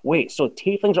 so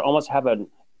tieflings are almost have an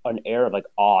air of like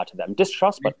awe to them,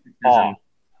 distrust but awe.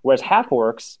 Whereas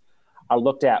half-orcs are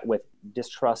looked at with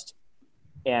distrust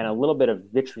and a little bit of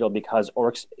vitriol because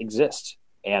orcs exist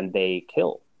and they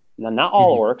kill. Now, not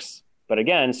all orcs, but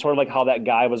again, sort of like how that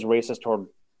guy was racist toward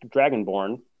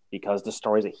Dragonborn because the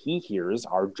stories that he hears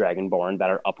are Dragonborn that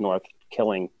are up north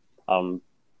killing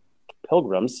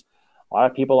pilgrims. A lot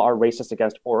of people are racist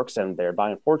against orcs and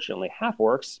thereby, unfortunately,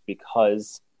 half-orcs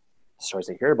because the stories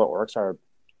they hear about orcs are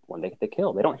when they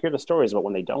kill. They don't hear the stories about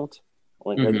when they don't.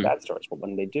 Only hear the bad stories, but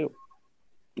when they do.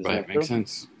 Right, makes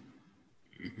sense.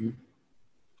 Mm-hmm.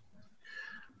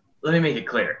 Let me make it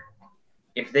clear.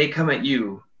 If they come at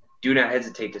you, do not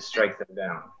hesitate to strike them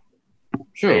down.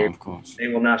 Sure, of course. They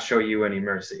will not show you any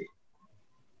mercy.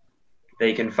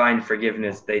 They can find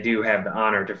forgiveness. They do have the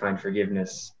honor to find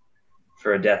forgiveness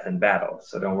for a death in battle,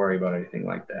 so don't worry about anything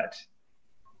like that.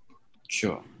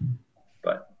 Sure.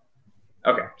 But,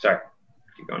 okay, sorry.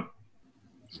 Keep going.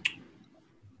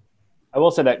 I will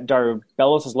say that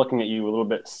Darbellis is looking at you a little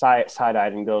bit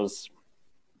side-eyed and goes,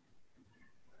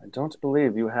 I don't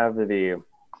believe you have the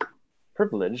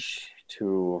privilege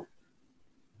to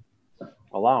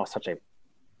allow such a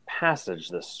passage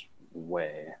this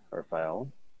way,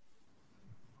 Raphael.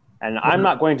 And I'm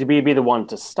not going to be the one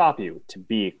to stop you, to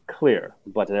be clear,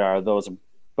 but there are those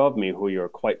above me who you're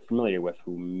quite familiar with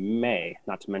who may,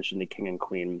 not to mention the king and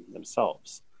queen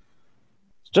themselves.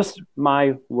 Just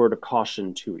my word of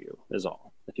caution to you is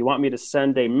all. If you want me to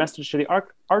send a message to the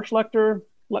Archlector,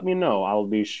 let me know. I'll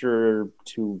be sure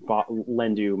to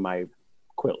lend you my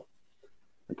quill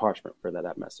and parchment for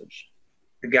that message.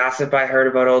 The gossip I heard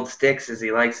about Old Styx is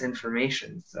he likes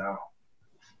information, so...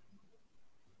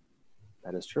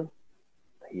 That is true.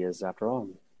 He is, after all,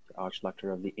 the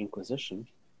Archlector of the Inquisition.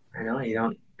 I know, it's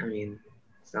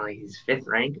not like he's 5th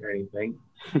rank or anything.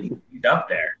 He's up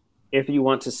there. If you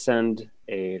want to send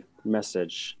a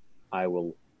message, I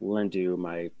will lend you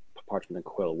my parchment and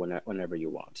quill whenever you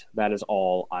want. That is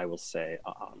all I will say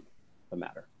on the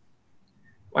matter.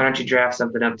 Why don't you draft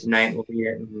something up tonight? We'll read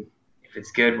it, and if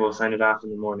it's good, we'll send it off in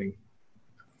the morning.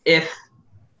 If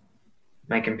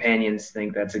my companions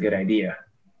think that's a good idea.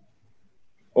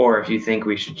 Or if you think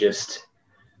we should just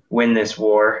win this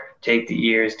war, take the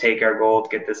ears, take our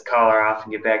gold, get this collar off,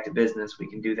 and get back to business, we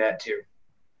can do that too.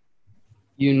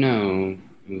 You know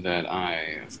that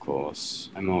I, of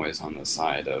course, am always on the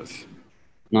side of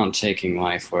not taking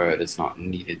life where it is not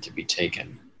needed to be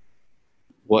taken.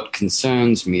 What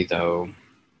concerns me, though,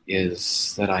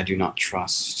 is that I do not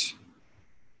trust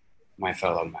my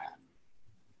fellow man.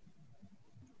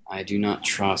 I do not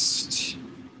trust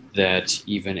that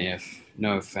even if,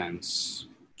 no offense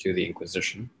to the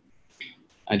Inquisition,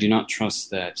 I do not trust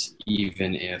that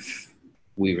even if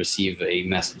we receive a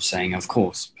message saying, of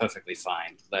course, perfectly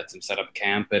fine, let them set up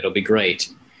camp, it'll be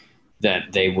great,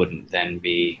 that they wouldn't then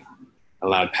be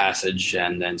allowed passage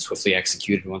and then swiftly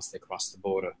executed once they cross the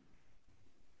border.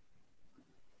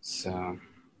 So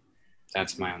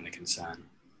that's my only concern.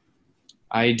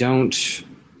 I don't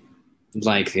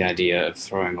like the idea of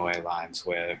throwing away lives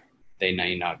where they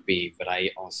may not be, but I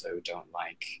also don't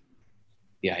like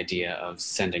the idea of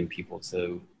sending people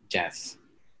to death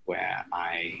where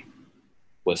I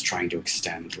was trying to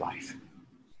extend life.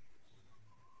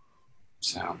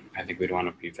 So I think we'd want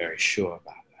to be very sure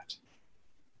about that.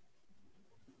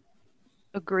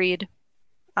 Agreed.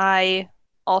 I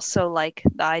also like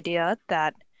the idea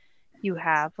that you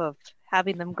have of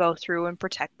having them go through and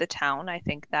protect the town. I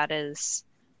think that is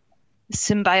a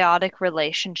symbiotic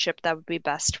relationship that would be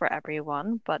best for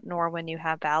everyone, but nor when you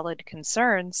have valid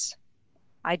concerns.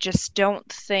 I just don't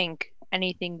think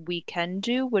anything we can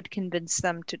do would convince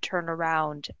them to turn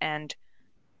around and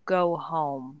go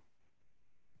home.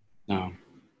 No.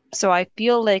 So I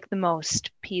feel like the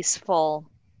most peaceful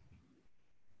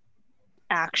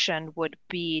action would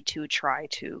be to try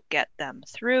to get them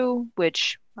through,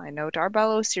 which I know,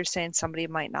 Darbelos, you're saying somebody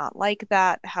might not like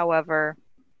that. However,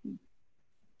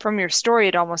 from your story,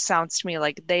 it almost sounds to me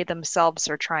like they themselves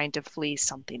are trying to flee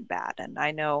something bad. And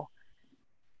I know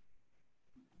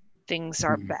things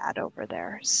are bad over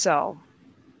there. So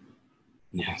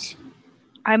yes,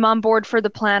 I'm on board for the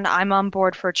plan. I'm on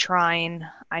board for trying.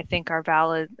 I think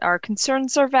our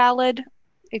concerns are valid,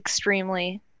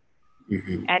 extremely.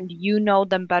 And you know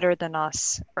them better than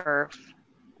us, Earth.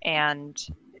 And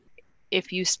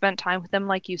if you spent time with them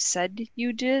like you said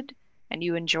you did, and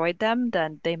you enjoyed them,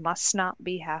 then they must not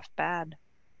be half bad.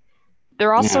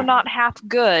 They're also not half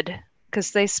good,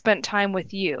 because they spent time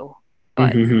with you,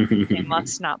 but they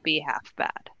must not be half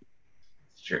bad.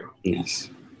 It's true. Yes.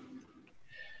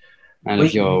 And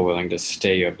if you're willing to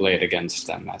stay your blade against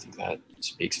them, I think that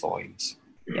speaks volumes.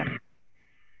 Yep.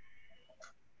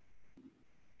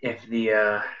 If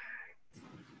the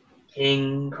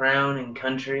king, crown, and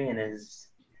country and his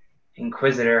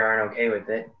inquisitor aren't okay with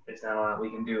it, there's not a lot we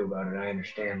can do about it. I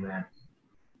understand that.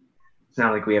 It's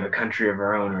not like we have a country of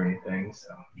our own or anything, so.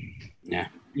 Yeah.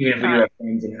 Even if we do have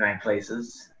friends in high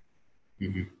places.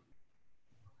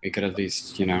 We could at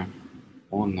least,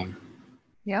 warn them.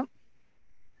 Yep.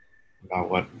 About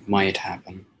what might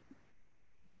happen.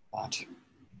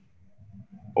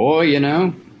 Or,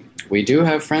 we do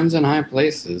have friends in high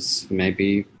places.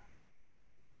 Maybe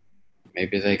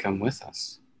they come with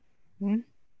us. Hmm?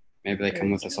 Maybe they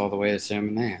come with us all the way to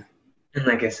Sermonea. And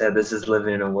like I said, this is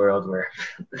living in a world where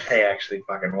they actually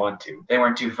fucking want to. They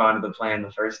weren't too fond of the plan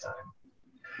the first time.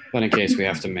 But in case we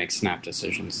have to make snap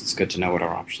decisions, it's good to know what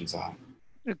our options are.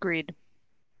 Agreed.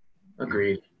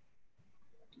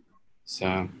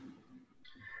 So.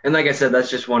 And like I said, that's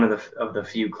just one of the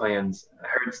few clans. I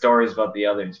heard stories about the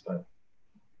others, but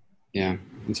yeah,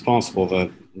 it's possible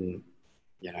that the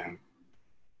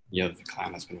other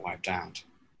clan has been wiped out.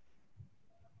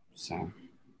 So.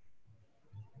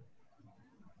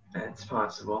 It's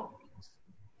possible.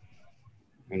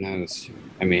 Who knows?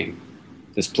 I mean,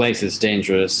 this place is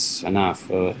dangerous enough,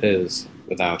 or is,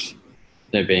 without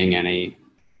there being any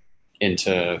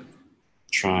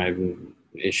inter-tribe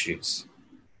issues.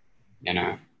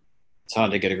 It's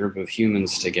hard to get a group of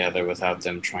humans together without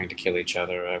them trying to kill each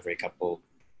other every couple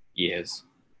years.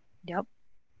 Yep.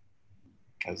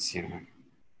 Because,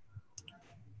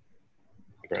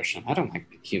 aggression. I don't like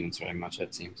humans very much,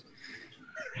 it seems.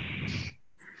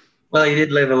 Well, you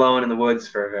did live alone in the woods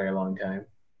for a very long time.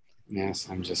 Yes,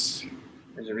 there's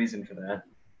a reason for that.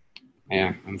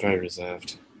 Yeah, I'm very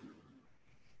reserved.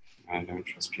 I don't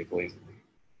trust people easily.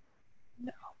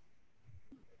 No.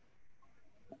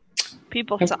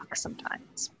 People suck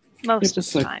sometimes. Most of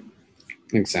the time.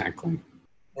 Exactly.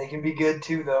 They can be good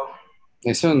too, though.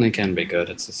 They certainly can be good.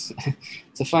 It's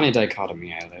a funny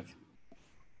dichotomy I live.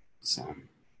 So,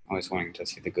 always wanting to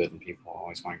see the good in people,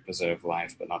 always wanting to preserve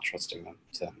life, but not trusting them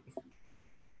to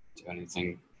do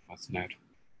anything worth note.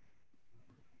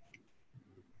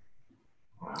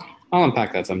 Wow. I'll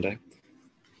unpack that someday.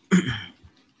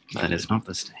 That is not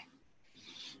this day.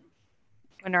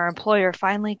 When our employer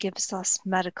finally gives us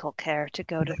medical care to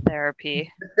go to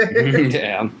therapy.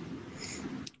 Yeah.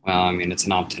 Well, I mean, it's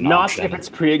an option. Not if it's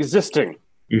pre-existing.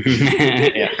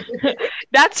 Yeah.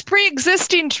 That's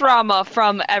pre-existing trauma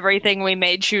from everything we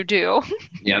made you do.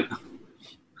 Yep.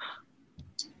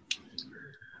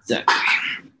 Exactly.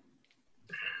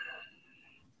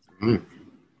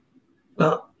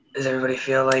 Well, does everybody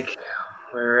feel like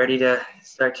we're ready to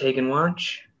start taking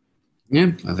watch?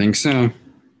 Yeah, I think so.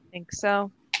 Think so.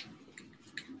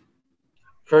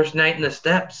 First night in the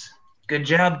steppes. Good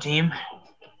job, team.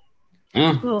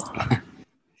 Oh.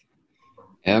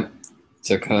 Yep.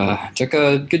 Took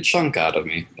a good chunk out of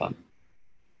me, but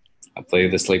hopefully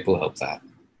the sleep will help that.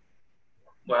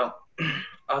 Well,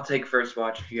 I'll take first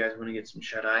watch if you guys want to get some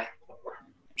shut-eye.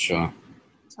 Sure.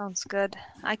 Sounds good.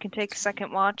 I can take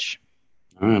second watch.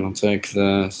 All right, I'll take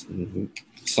the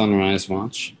sunrise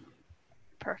watch.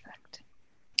 Perfect.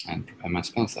 And prepare my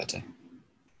spells that day.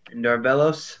 And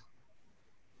Darbelos?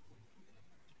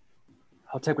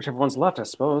 I'll take whichever one's left, I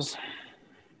suppose.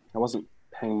 I wasn't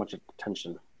paying much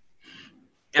attention.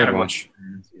 Good watch.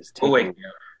 He's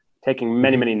taking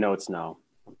many, many notes now.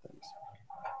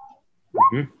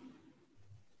 Mm-hmm.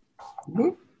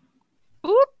 Oop.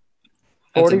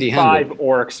 45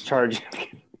 orcs charging.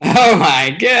 Oh my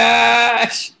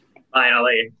gosh!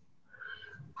 Finally.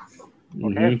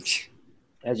 Okay. Mm-hmm.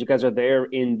 As you guys are there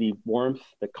in the warmth,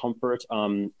 the comfort,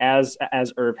 as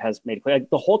Irv has made clear,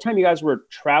 the whole time you guys were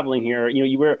traveling here,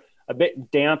 you were a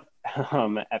bit damp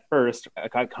at first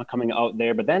coming out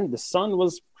there, but then the sun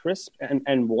was crisp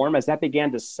and warm. As that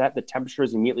began to set, the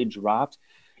temperatures immediately dropped.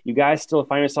 You guys still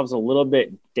find yourselves a little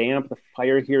bit damp. The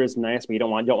fire here is nice, but you don't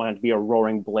want it to be a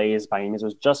roaring blaze by any means. It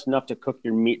was just enough to cook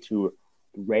your meat to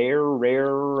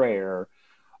rare.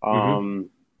 And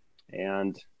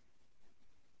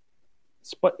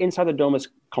but inside the dome is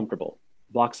comfortable.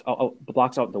 Blocks out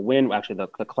the wind. Actually,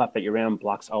 the cleft that you're in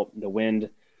blocks out the wind.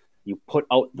 You put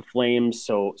out the flames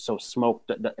so smoke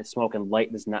and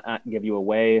light does not give you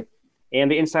away. And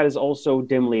the inside is also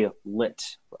dimly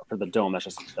lit for the dome. That's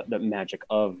just the magic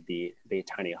of the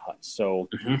tiny hut. So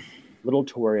little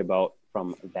to worry about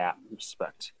from that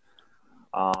respect.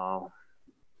 I'll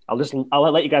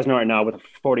let you guys know right now. With a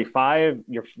 45,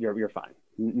 you're fine.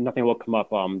 Nothing will come up.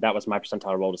 That was my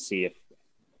percentile roll to see if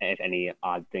any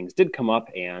odd things did come up,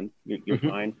 and you're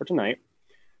fine for tonight.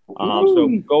 So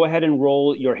go ahead and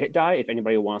roll your hit die if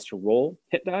anybody wants to roll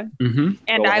hit die.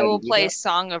 And I will play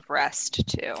Song of Rest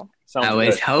too. I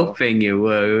was hoping you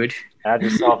would. Add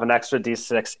yourself an extra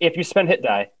d6. If you spend hit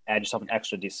die, add yourself an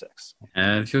extra d6.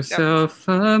 Have yourself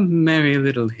a merry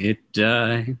little hit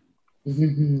die.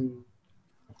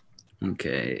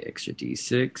 Okay, extra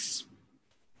d6.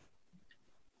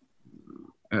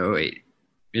 Oh, wait.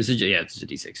 It's a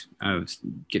d6. I was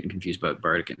getting confused about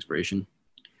Bardic Inspiration.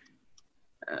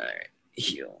 All right,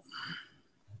 heal.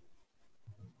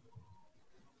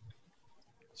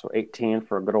 So 18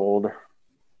 for a good old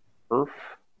Earth.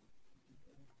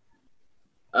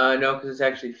 No, because it's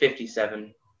actually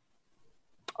 57.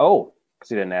 Oh,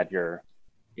 because you didn't add your...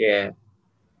 Yeah.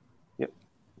 Yep,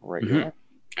 right here.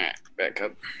 All right, back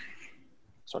up.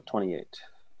 So 28.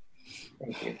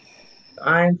 Thank you.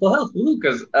 I'm full health,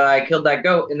 because I killed that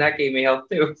goat, and that gave me health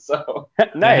too, so...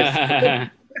 Nice!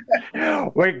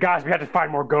 Wait, guys, we have to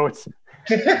find more goats.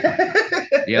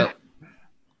 Yep.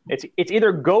 It's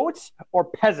either goats or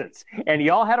peasants, and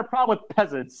y'all had a problem with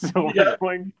peasants, so we're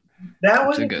going... That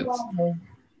was a good.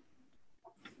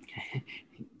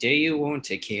 Do you want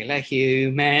to kill a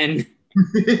human?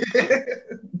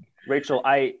 Rachel,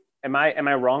 am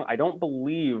I wrong? I don't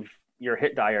believe your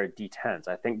hit die are D10s.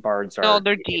 I think bards are... No,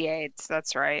 they're D8s.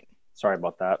 That's right. Sorry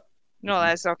about that. No,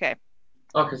 that's okay.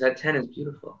 Oh, because that 10 is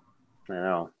beautiful. I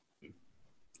know.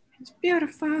 It's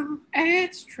beautiful.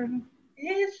 It's true.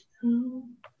 It's true.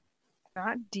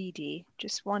 Not DD,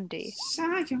 just 1D.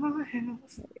 Saw your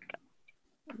health.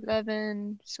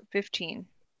 11, so 15.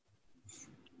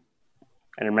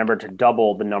 And remember to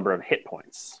double the number of hit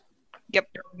points. Yep.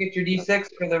 Don't get your D6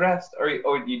 for the rest. Or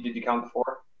did you count the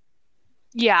 4?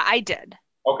 Yeah, I did.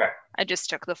 Okay. I just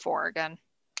took the 4 again.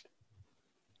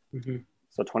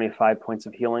 So 25 points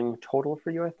of healing total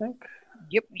for you, I think.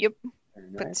 Yep. Very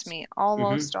nice. Puts me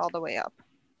almost all the way up.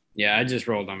 Yeah, I just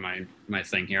rolled on my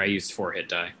thing here. I used 4 hit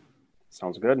die.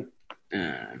 Sounds good.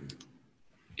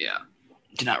 Yeah.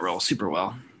 Did not roll super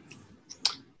well.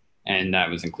 And that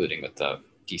was including with the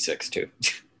D6 too.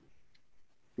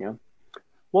 Yeah.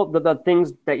 Well, the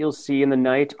things that you'll see in the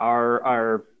night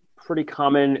are pretty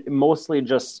common, mostly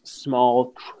just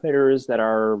small critters that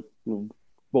are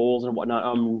voles and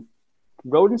whatnot.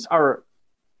 Rodents are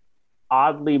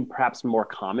oddly perhaps more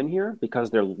common here because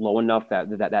they're low enough that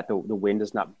the wind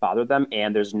does not bother them,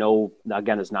 and there's not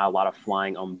a lot of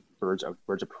flying birds of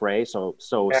prey. So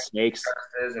snakes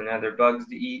and other bugs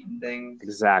to eat and things.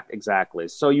 Exactly.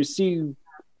 So you see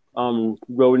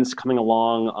rodents coming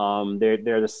along.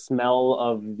 The smell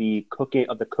of the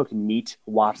cooked meat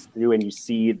wafts through, and you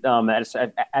see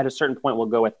at a certain point, we'll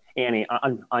go with Annie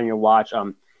on your watch.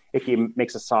 Icky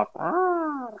makes a soft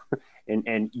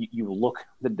and you look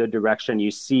the direction.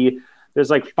 You see there's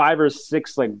like 5 or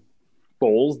 6 like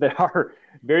voles that are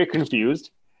very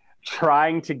confused,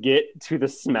 trying to get to the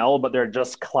smell, but they're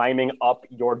just climbing up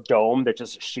your dome. They're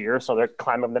just sheer, so they're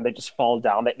climbing, then they just fall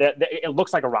down. It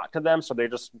looks like a rock to them, so they're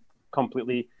just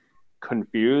completely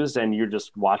confused, and you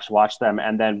just watch them,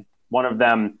 and then one of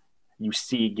them you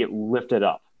see get lifted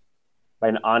up by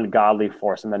an ungodly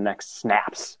force, and the neck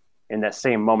snaps. In that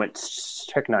same moment,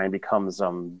 Strychnine becomes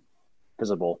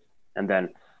visible, and then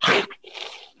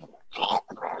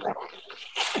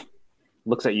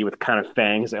looks at you with kind of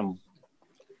fangs and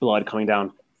blood coming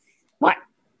down. What?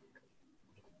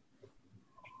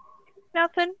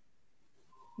 Nothing.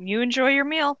 You enjoy your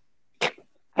meal. I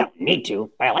don't need to,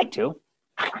 but I like to.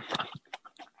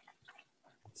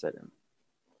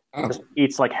 Just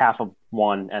eats like half of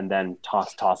one and then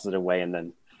tosses it away and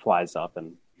then flies up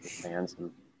and lands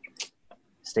and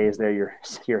stays there your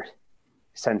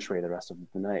century the rest of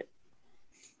the night.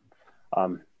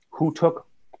 Who took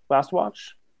last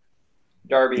watch?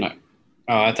 Darby. No.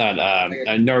 Oh, I thought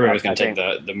Norbert was going to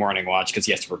take the morning watch because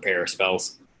he has to prepare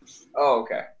spells. Oh,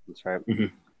 okay. That's right.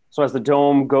 So as the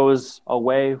dome goes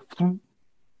away,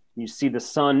 you see the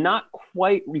sun.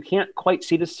 You can't quite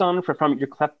see the sun from your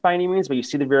cleft by any means, but you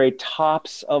see the very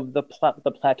tops of the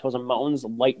plateaus and mountains.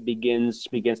 Light begins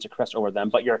to crest over them.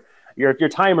 But your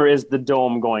timer is the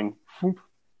dome going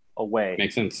away.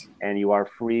 Makes sense. And you are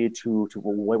free to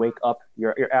wake up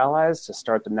your allies to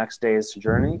start the next day's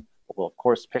journey. We'll of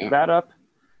course pick that up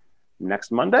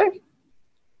next Monday.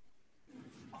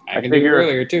 I can do it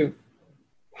earlier too.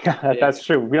 Yeah, that's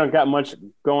true. We don't got much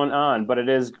going on, but it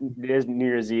is New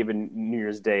Year's Eve and New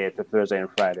Year's Day at the Thursday and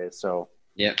Friday. So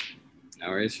Yep. No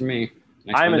worries for me.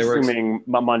 Next I'm Monday assuming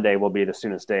Monday will be the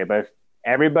soonest day, but if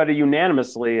everybody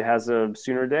unanimously has a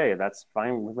sooner day, that's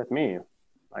fine with me.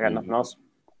 I got nothing else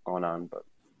going on, but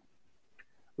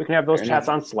we can have those chats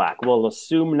on Slack. We'll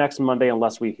assume next Monday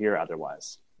unless we hear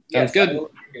otherwise. Sounds good.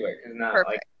 It's not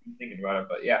like I'm thinking about it,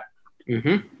 but yeah.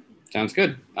 Mm-hmm. Sounds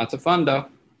good. Lots of fun, though.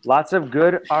 Lots of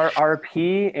good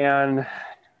RRP, and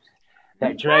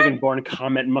that Dragonborn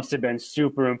comment must have been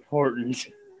super important.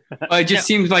 Well, it just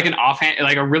seems like an offhand,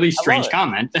 like a really strange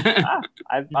comment.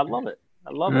 I love it.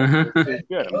 I love it. It's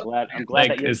good. I'm glad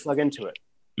that you're plugged into it.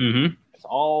 Mm-hmm. It's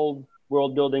all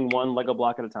world building, one Lego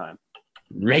block at a time.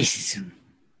 Racism.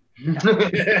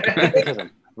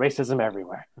 Racism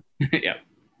everywhere. Yeah.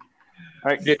 All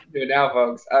right, get to it now,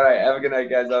 folks. All right, have a good night,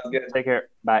 guys. That was good. Take care.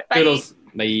 Bye. Toodles.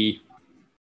 Bye.